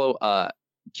kittens, follow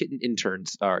Kitten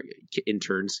Interns, or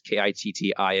Interns,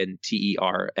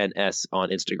 KITTINTERNS on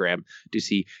Instagram to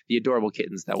see the adorable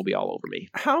kittens that will be all over me.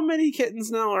 How many kittens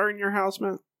now are in your house,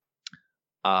 Matt?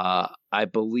 I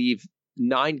believe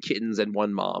 9 kittens and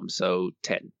 1 mom, so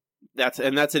 10. That's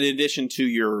in addition to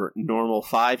your normal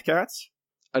 5 cats?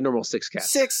 A normal 6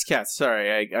 cats. 6 cats.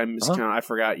 Sorry, I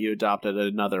forgot you adopted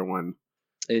another one.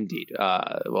 Indeed.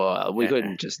 We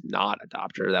couldn't just not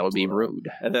adopt her. That would be rude.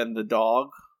 And then the dog.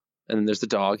 And then there's the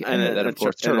dog, and then of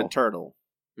course turtle. And a turtle.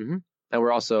 Mm-hmm. And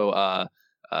we're also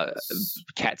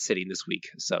cat sitting this week.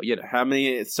 So how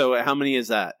many? So how many is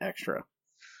that extra?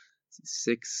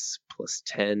 6 plus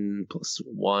 10 plus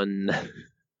 1,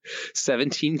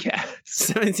 17 cats.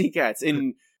 17 cats,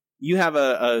 and you have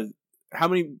how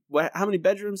many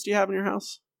bedrooms do you have in your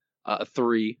house?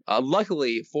 3.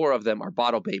 Luckily, 4 of them are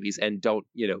bottle babies and don't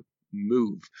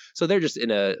move, so they're just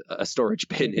in a storage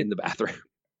bin in the bathroom.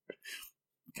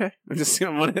 Okay, I've just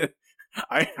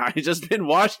been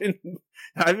watching.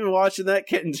 I've been watching that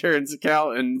Kitten Turns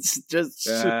account, and it's just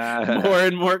more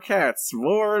and more cats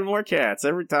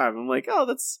every time. I'm like, oh,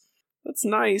 that's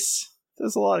nice.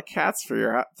 There's a lot of cats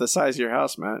for the size of your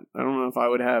house, Matt. I don't know if I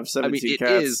would have 17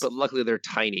 cats. It is, but luckily they're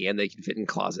tiny and they can fit in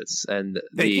closets. And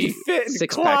they can fit in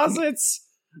closets.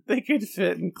 They could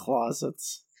fit in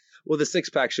closets. Well, the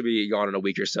 6-pack should be gone in a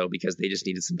week or so because they just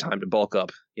needed some time to bulk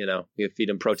up. You feed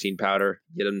them protein powder,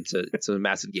 get them to some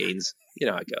massive gains. You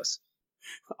know how it goes.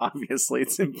 Obviously,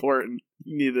 it's important.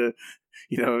 You need to,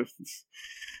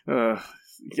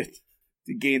 get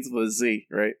the gains with a Z,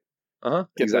 right?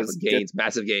 Exactly.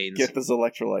 Massive gains. Get those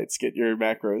electrolytes. Get your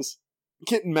macros.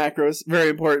 Kitten macros,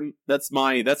 very important. That's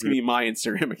gonna be my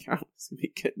Instagram account. It's gonna be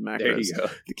kitten macros. There you go.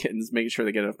 The kittens making sure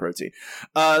they get enough protein.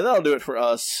 That'll do it for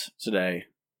us today.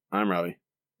 I'm Robbie.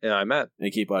 And I'm Matt.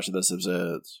 And keep watching those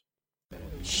episodes.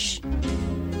 Shh.